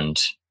 and,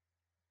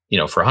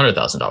 for a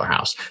 $100,000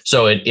 house.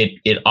 So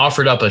it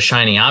offered up a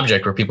shiny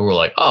object where people were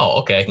like, oh,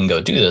 okay, I can go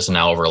do this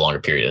now over a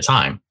longer period of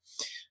time.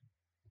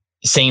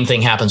 same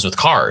thing happens with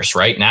cars.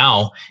 Right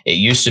now, it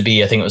used to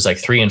be, I think it was like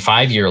 3 and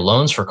 5 year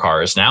loans for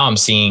cars. Now I'm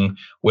seeing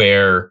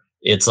where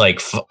it's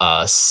like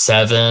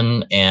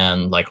 7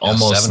 and like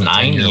almost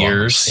 9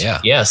 years.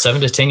 Yeah.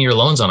 7 to 10 year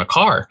loans on a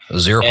car.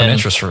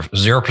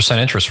 0%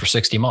 interest for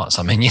 60 months.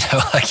 I mean,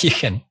 like you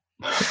can.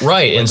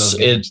 Right. And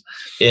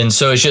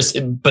so it's just,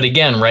 but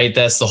again, right,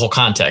 that's the whole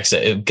context,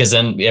 because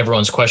then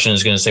everyone's question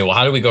is going to say, well,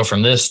 how do we go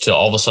from this to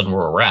all of a sudden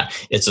where we're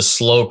at? It's a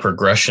slow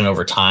progression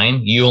over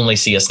time. You only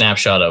see a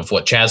snapshot of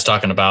what Chad's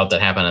talking about that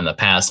happened in the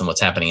past and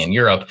what's happening in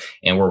Europe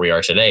and where we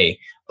are today.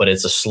 But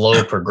it's a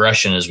slow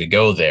progression as we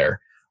go there,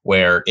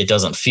 where it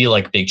doesn't feel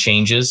like big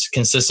changes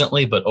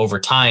consistently, but over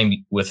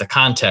time with the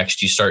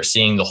context, you start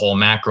seeing the whole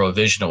macro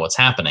vision of what's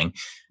happening.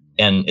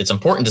 And it's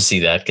important to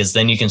see that, because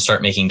then you can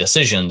start making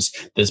decisions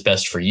that's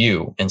best for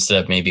you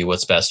instead of maybe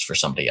what's best for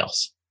somebody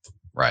else.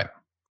 Right.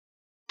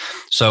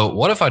 So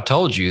what if I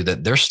told you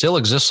that there still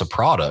exists a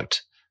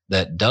product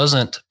that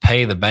doesn't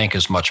pay the bank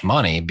as much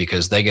money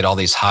because they get all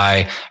these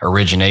high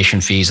origination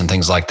fees and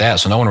things like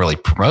that? So no one really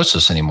promotes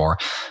this anymore,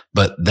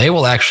 but they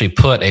will actually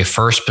put a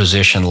first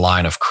position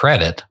line of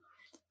credit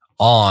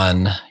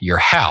on your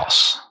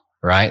house,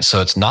 right?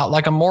 So it's not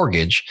like a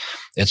mortgage.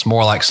 It's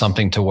more like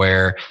something to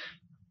where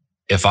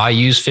if I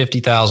use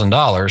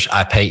 $50,000,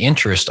 I pay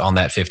interest on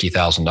that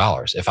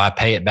 $50,000. If I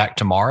pay it back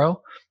tomorrow,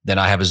 then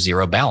I have a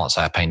zero balance.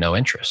 I pay no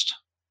interest,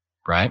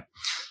 right?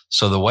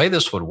 So the way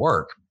this would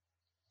work,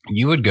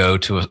 you would go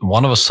to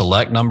one of a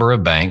select number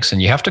of banks,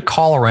 and you have to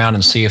call around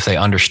and see if they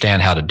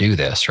understand how to do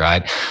this,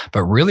 right?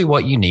 But really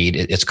what you need,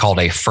 it's called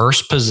a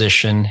first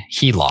position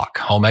HELOC,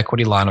 home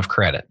equity line of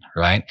credit,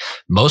 right?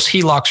 Most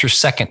HELOCs are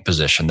second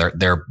position.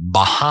 They're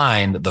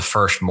behind the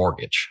first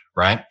mortgage,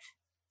 right?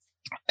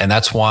 And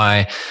that's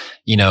why,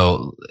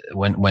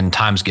 when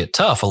times get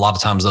tough, a lot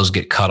of times those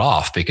get cut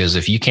off, because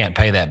if you can't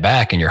pay that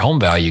back and your home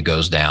value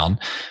goes down,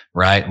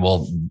 right?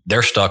 Well,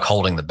 they're stuck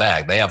holding the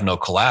bag. They have no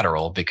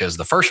collateral because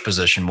the first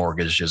position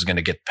mortgage is going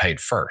to get paid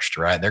first,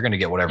 right? They're going to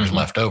get whatever's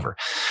left over.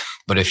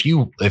 But if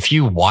you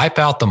wipe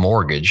out the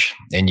mortgage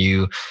and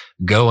you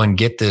go and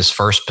get this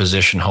first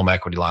position home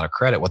equity line of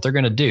credit, what they're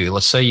going to do,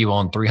 let's say you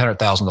own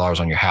 $300,000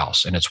 on your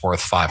house and it's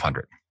worth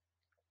 $500,000.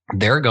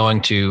 They're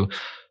going to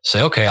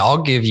say, okay,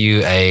 I'll give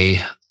you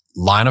a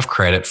line of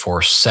credit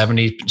for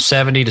 70 to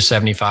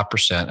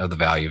 75% of the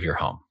value of your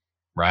home,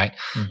 right?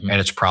 And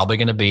it's probably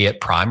going to be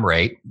at prime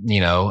rate,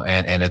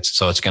 and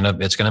it's going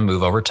to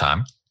move over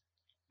time.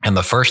 And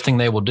the first thing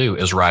they will do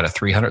is write a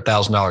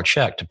 $300,000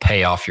 check to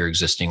pay off your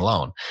existing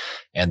loan.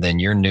 And then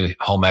your new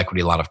home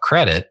equity line of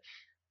credit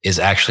is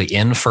actually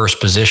in first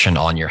position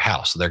on your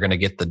house. So they're going to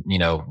get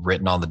the,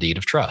 written on the deed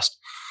of trust.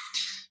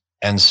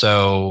 And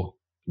so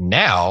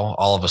now,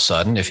 all of a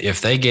sudden,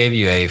 if they gave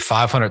you a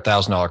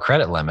 $500,000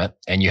 credit limit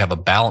and you have a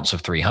balance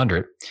of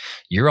 $300,000,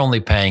 you're only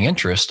paying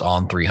interest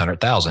on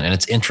 $300,000, and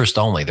it's interest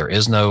only. There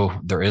is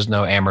no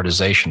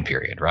amortization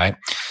period, right?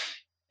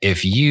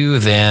 If you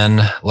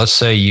then, let's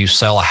say you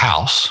sell a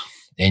house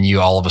and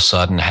you all of a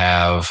sudden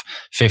have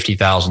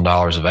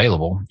 $50,000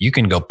 available, you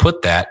can go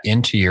put that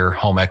into your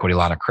home equity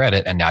line of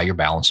credit, and now your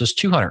balance is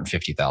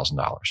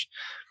 $250,000.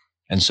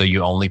 And so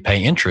you only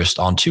pay interest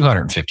on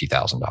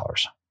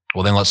 $250,000.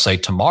 Well, then let's say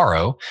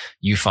tomorrow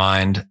you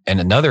find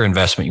another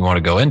investment you want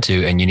to go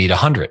into and you need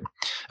 $100,000.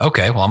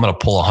 Okay, well, I'm going to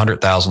pull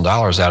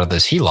 $100,000 out of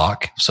this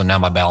HELOC. So now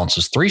my balance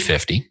is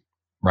 $350,000,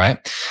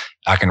 right?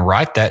 I can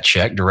write that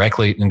check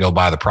directly and go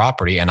buy the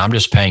property, and I'm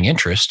just paying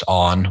interest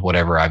on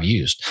whatever I've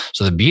used.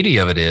 So the beauty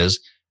of it is,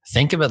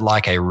 think of it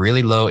like a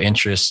really low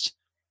interest,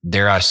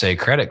 dare I say,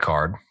 credit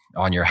card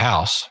on your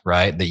house,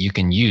 right? That you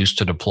can use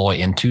to deploy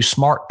into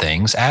smart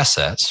things,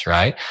 assets,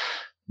 right?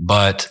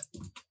 But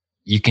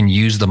you can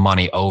use the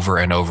money over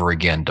and over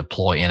again,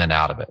 deploy in and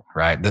out of it,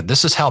 right?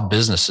 This is how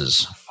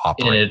businesses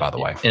operate, by the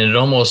way. And it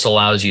almost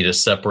allows you to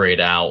separate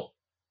out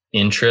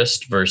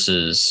interest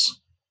versus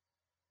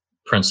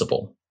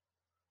principal.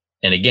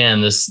 And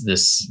again,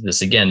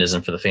 this again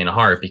isn't for the faint of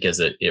heart, because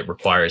it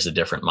requires a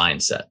different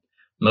mindset.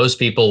 Most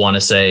people want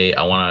to say,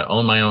 I want to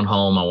own my own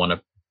home. I want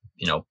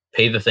to,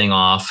 pay the thing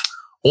off.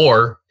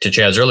 Or to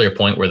Chad's earlier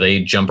point, where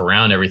they jump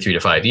around every 3 to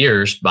 5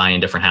 years, buying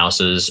different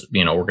houses.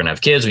 We're going to have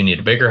kids. We need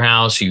a bigger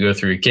house. You go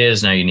through your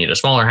kids. Now you need a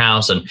smaller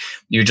house. And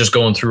you're just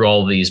going through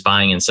all these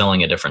buying and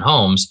selling at different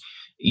homes.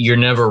 You're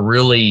never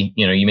really,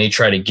 you may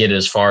try to get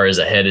as far as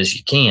ahead as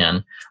you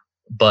can.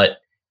 But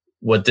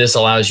what this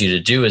allows you to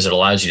do is it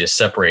allows you to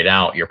separate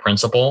out your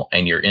principal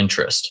and your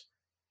interest,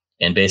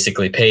 and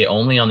basically pay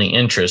only on the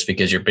interest,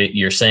 because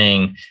you're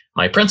saying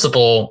my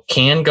principal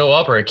can go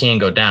up or it can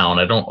go down.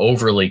 I don't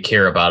overly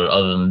care about it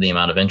other than the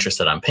amount of interest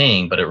that I'm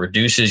paying, but it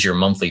reduces your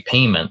monthly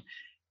payment,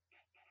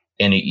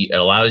 and it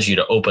allows you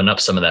to open up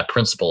some of that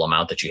principal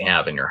amount that you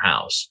have in your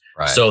house.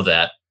 Right. So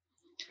that,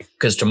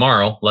 because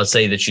tomorrow, let's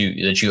say that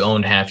you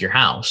owned half your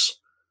house,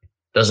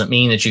 doesn't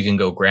mean that you can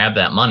go grab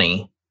that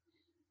money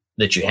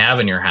that you have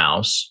in your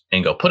house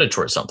and go put it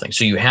towards something.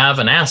 So you have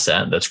an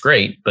asset that's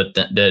great, but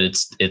that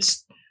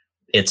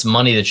it's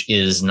money that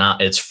is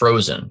not, it's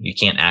frozen. You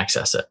can't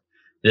access it.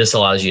 This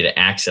allows you to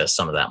access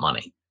some of that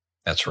money.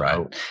 That's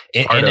right.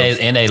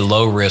 In a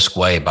low risk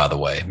way, by the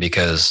way,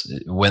 because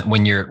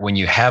when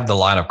you have the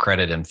line of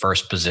credit in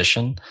first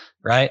position,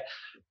 right?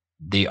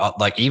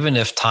 Like even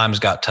if times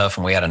got tough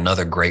and we had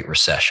another great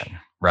recession,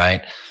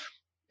 right?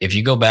 If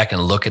you go back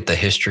and look at the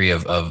history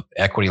of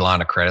equity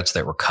line of credits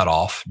that were cut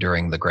off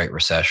during the Great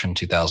Recession,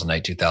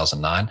 2008,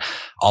 2009,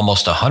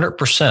 almost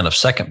 100% of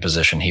second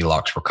position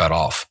HELOCs were cut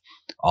off.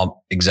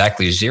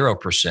 Exactly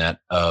 0%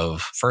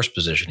 of first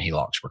position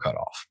HELOCs were cut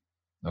off.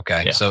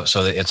 Okay. Yeah.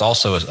 So it's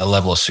also a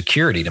level of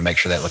security to make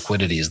sure that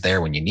liquidity is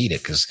there when you need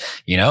it. Cause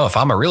if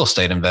I'm a real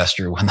estate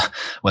investor,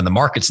 when the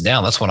market's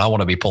down, that's when I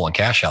want to be pulling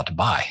cash out to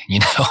buy,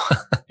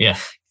 Yeah.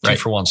 2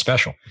 for 1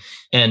 special.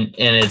 And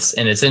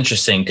it's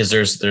interesting because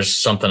there's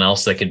something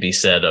else that could be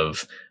said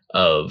of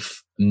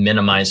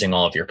minimizing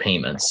all of your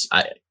payments.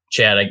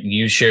 Chad,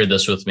 you shared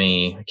this with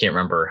me. I can't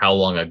remember how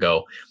long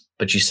ago,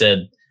 but you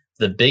said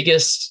the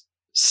biggest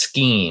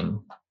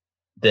scheme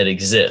that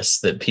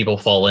exists that people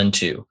fall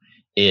into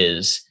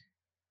is,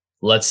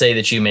 let's say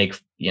that you make,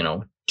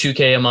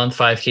 $2K a month,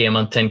 $5K a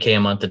month, $10K a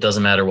month. It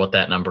doesn't matter what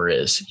that number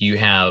is. You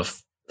have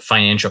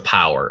financial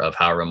power of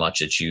however much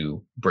that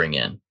you bring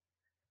in.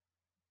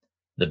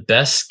 The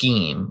best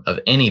scheme of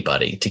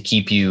anybody to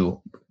keep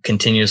you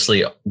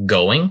continuously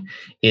going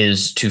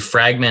is to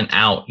fragment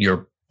out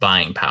your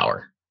buying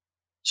power.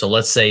 So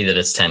let's say that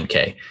it's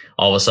 10K.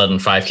 All of a sudden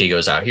 5K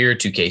goes out here,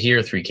 2K here,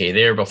 3K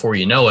there. Before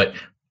you know it,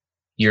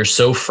 you're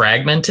so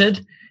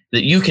fragmented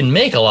that you can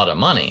make a lot of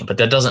money, but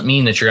that doesn't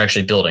mean that you're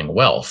actually building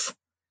wealth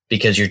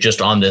because you're just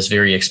on this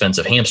very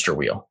expensive hamster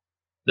wheel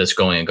that's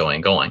going and going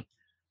and going.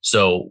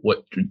 So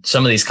what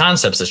some of these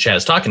concepts that Chad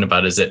is talking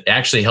about is it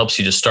actually helps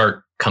you to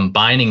start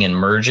combining and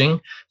merging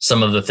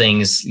some of the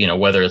things,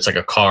 whether it's like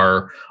a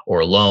car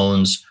or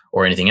loans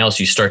or anything else,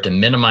 you start to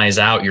minimize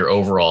out your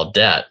overall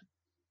debt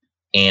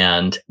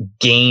and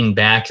gain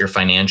back your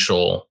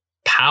financial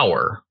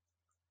power.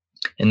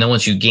 And then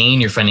once you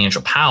gain your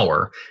financial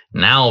power,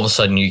 now all of a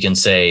sudden you can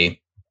say,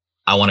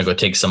 I want to go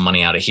take some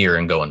money out of here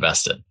and go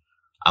invest it.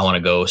 I want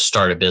to go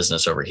start a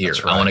business over here.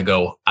 Right.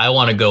 I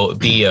want to go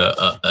be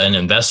an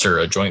investor,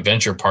 a joint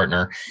venture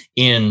partner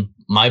in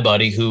my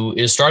buddy who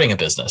is starting a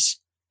business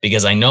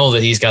because I know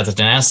that he's got the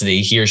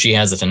tenacity, he or she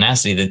has the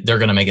tenacity that they're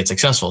going to make it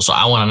successful. So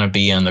I want to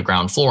be on the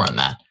ground floor on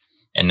that.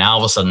 And now all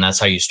of a sudden that's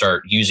how you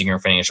start using your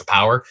financial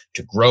power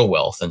to grow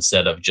wealth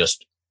instead of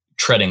just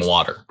treading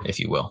water, if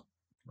you will.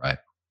 Right.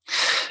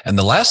 And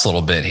the last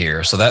little bit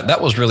here, so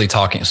that was really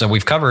talking. So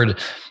we've covered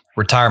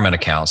retirement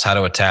accounts, how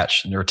to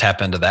attach or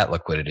tap into that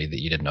liquidity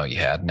that you didn't know you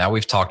had. Now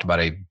we've talked about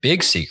a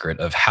big secret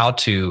of how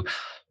to,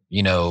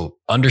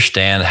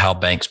 understand how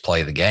banks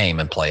play the game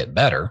and play it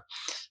better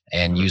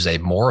and use a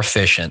more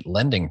efficient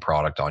lending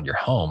product on your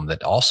home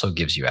that also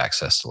gives you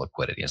access to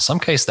liquidity. In some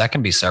case, that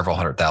can be several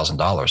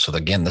 $100,000. So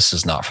again, this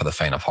is not for the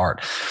faint of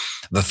heart.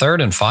 The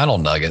third and final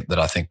nugget that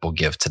I think we'll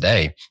give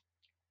today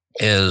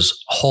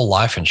is whole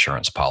life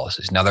insurance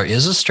policies. Now, there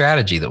is a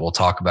strategy that we'll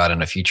talk about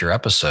in a future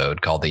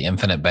episode called the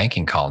infinite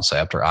banking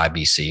concept, or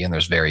IBC, and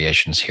there's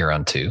variations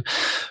hereunto.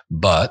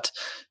 But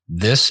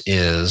this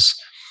is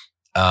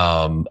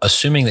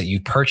assuming that you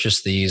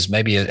purchase these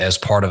maybe as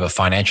part of a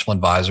financial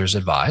advisor's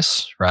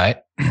advice, right?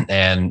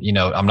 And,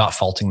 I'm not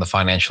faulting the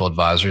financial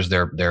advisors.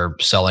 They're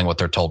selling what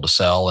they're told to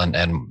sell and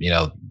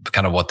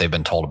kind of what they've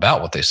been told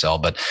about what they sell.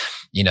 But,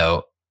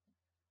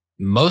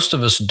 most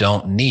of us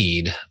don't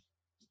need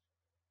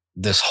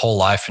this whole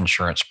life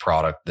insurance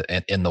product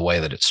in the way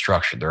that it's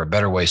structured. There are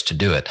better ways to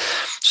do it.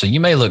 So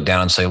you may look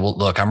down and say, well,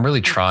 look, I'm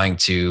really trying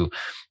to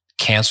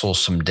cancel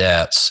some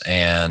debts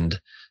and,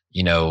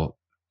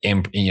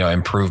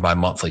 improve my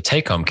monthly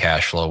take-home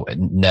cash flow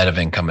net of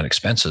income and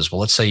expenses. Well,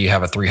 let's say you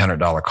have a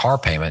 $300 car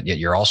payment, yet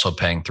you're also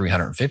paying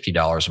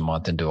 $350 a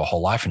month into a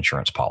whole life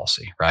insurance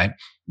policy, right?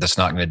 That's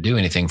not going to do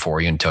anything for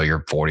you until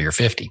you're 40 or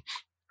 50.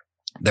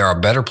 There are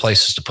better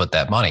places to put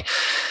that money.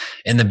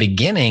 In the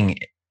beginning,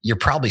 you're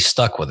probably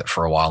stuck with it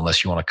for a while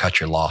unless you want to cut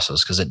your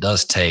losses, because it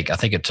does take, I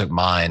think it took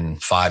mine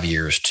 5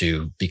 years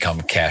to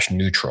become cash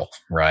neutral,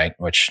 right?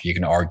 Which you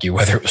can argue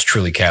whether it was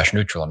truly cash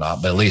neutral or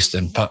not, but at least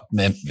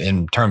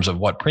in terms of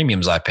what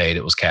premiums I paid,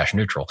 it was cash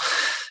neutral.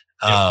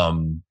 Yep.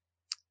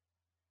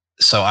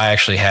 So I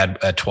actually had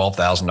a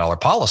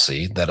 $12,000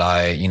 policy that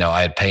I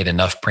had paid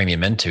enough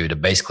premium into to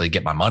basically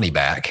get my money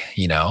back,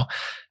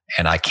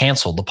 and I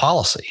canceled the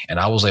policy and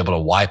I was able to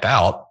wipe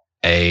out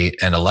an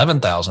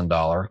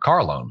 $11,000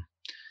 car loan,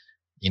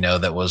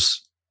 that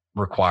was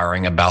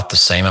requiring about the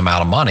same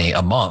amount of money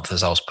a month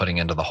as I was putting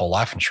into the whole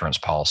life insurance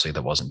policy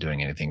that wasn't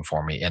doing anything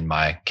for me in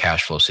my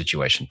cash flow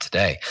situation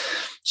today.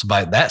 So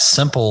by that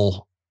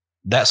simple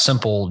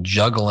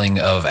juggling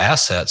of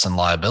assets and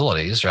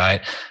liabilities,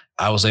 right,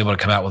 I was able to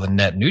come out with a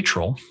net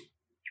neutral,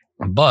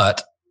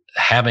 but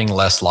having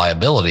less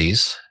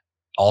liabilities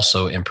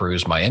also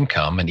improves my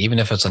income. And even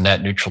if it's a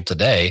net neutral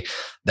today,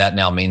 that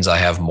now means I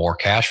have more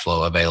cash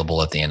flow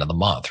available at the end of the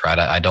month, right?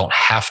 I don't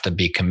have to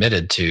be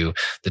committed to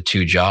the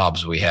 2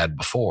 jobs we had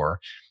before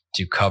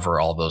to cover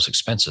all those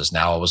expenses.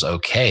 Now I was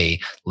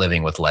okay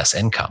living with less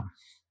income,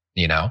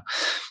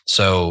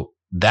 So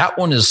that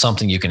one is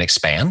something you can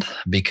expand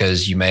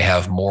because you may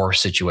have more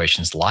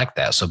situations like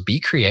that. So be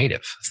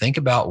creative. Think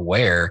about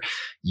where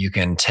you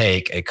can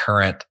take a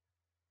current,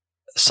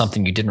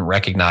 something you didn't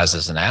recognize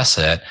as an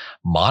asset,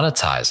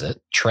 monetize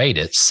it, trade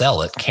it,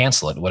 sell it,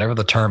 cancel it, whatever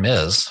the term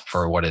is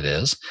for what it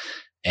is.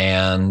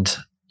 And,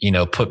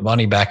 put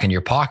money back in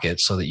your pocket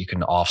so that you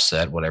can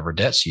offset whatever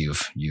debts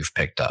you've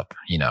picked up,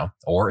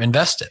 or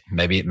invest it.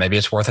 Maybe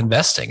it's worth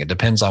investing. It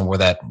depends on where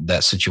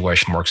that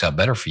situation works out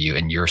better for you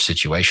in your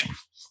situation.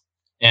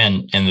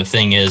 And the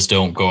thing is,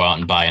 don't go out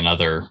and buy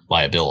another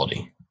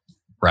liability.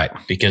 Right.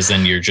 Because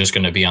then you're just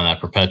going to be on that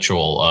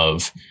perpetual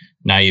of,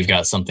 now you've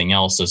got something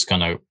else that's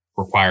going to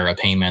require a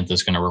payment,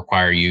 that's going to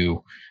require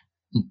you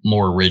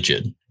more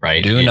rigid,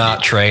 right? Do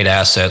not trade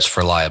assets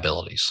for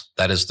liabilities.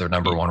 That is their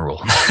number one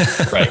rule.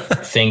 Right.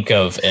 Think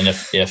of, and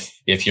if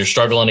you're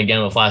struggling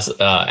again with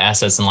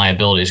assets and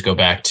liabilities, go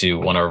back to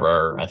one of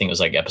our, I think it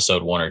was like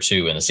episode 1 or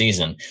 2 in the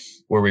season,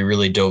 where we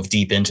really dove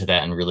deep into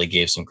that and really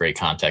gave some great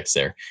context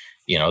there.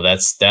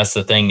 That's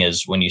the thing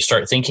is, when you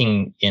start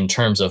thinking in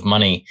terms of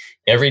money,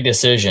 every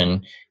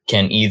decision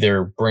can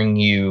either bring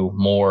you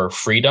more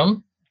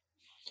freedom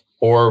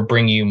or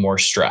bring you more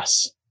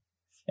stress.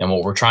 And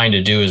what we're trying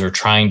to do is we're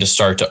trying to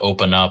start to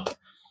open up,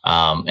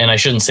 and I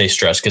shouldn't say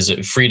stress, because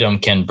freedom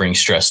can bring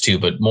stress too,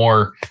 but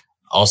more,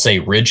 I'll say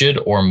rigid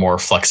or more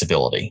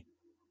flexibility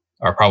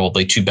are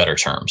probably 2 better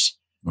terms.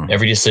 Mm-hmm.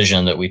 Every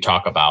decision that we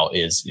talk about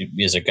is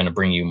it going to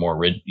bring you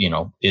more,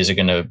 is it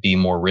going to be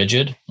more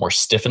rigid, more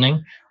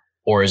stiffening,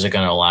 or is it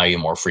going to allow you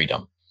more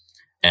freedom?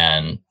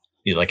 And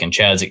like in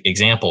Chad's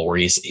example, where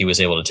he was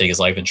able to take his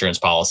life insurance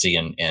policy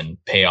and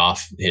pay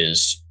off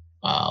his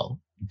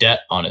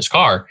debt on his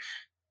car,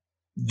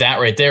 that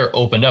right there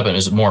opened up and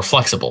is more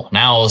flexible.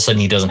 Now, all of a sudden,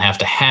 he doesn't have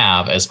to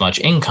have as much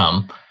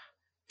income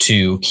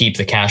to keep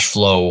the cash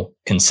flow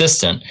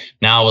consistent.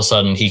 Now, all of a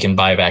sudden, he can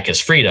buy back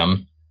his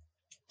freedom,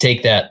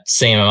 take that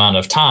same amount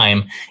of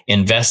time,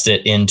 invest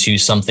it into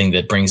something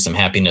that brings them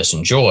happiness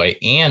and joy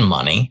and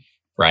money,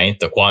 right?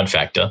 The quad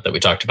factor that we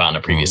talked about in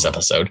a previous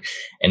episode.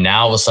 And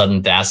now, all of a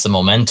sudden, that's the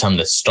momentum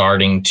that's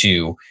starting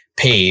to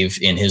pave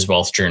in his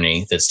wealth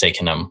journey that's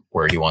taken him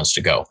where he wants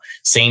to go.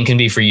 Same can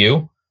be for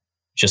you.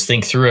 Just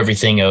think through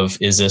everything of,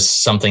 is this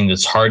something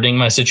that's hardening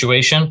my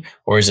situation,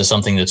 or is this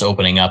something that's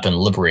opening up and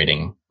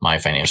liberating my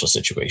financial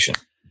situation?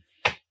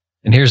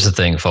 And here's the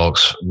thing,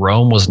 folks.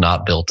 Rome was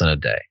not built in a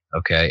day.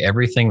 Okay.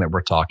 Everything that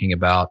we're talking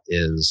about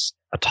is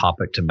a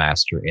topic to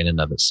master in and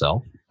of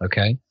itself.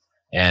 Okay.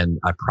 And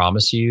I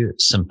promise you,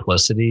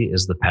 simplicity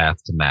is the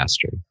path to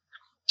mastery.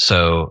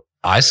 So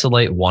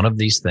isolate one of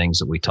these things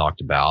that we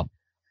talked about,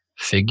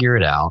 figure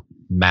it out,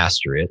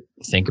 master it.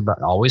 Think about,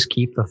 always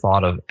keep the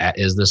thought of,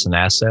 is this an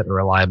asset or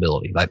a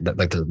liability? Like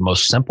the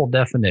most simple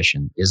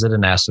definition, is it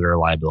an asset or a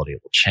liability?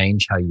 It will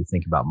change how you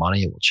think about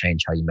money. It will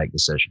change how you make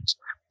decisions.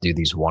 Do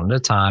these one at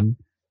a time,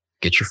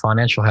 get your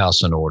financial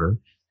house in order,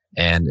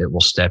 and it will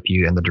step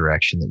you in the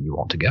direction that you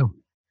want to go.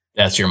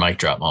 That's your mic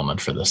drop moment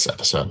for this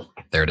episode.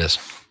 There it is.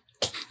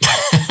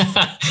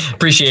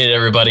 Appreciate it,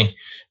 everybody.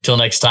 Till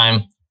next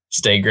time,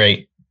 stay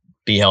great,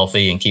 be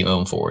healthy, and keep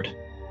moving forward.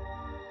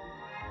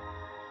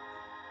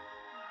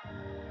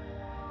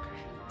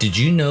 Did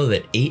you know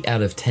that 8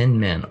 out of 10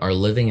 men are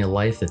living a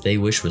life that they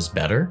wish was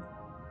better?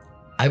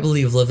 I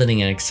believe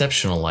living an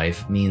exceptional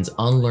life means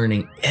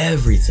unlearning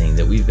everything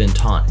that we've been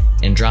taught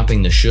and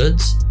dropping the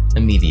shoulds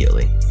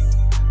immediately.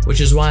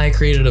 Which is why I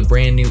created a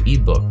brand new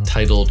ebook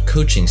titled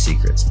Coaching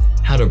Secrets: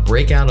 How to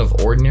Break Out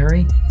of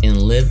Ordinary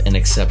and Live an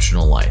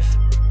Exceptional Life.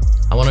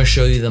 I want to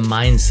show you the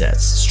mindsets,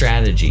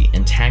 strategy,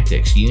 and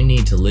tactics you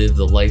need to live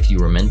the life you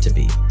were meant to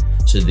be,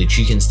 so that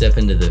you can step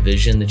into the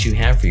vision that you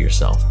have for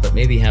yourself, but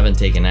maybe haven't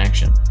taken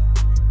action.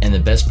 And the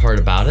best part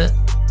about it,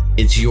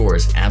 it's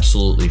yours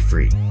absolutely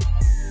free.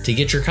 To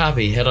get your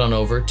copy, head on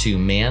over to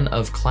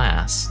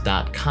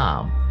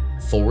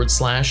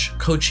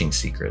manofclass.com/coaching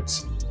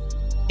secrets,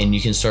 and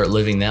you can start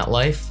living that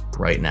life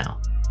right now.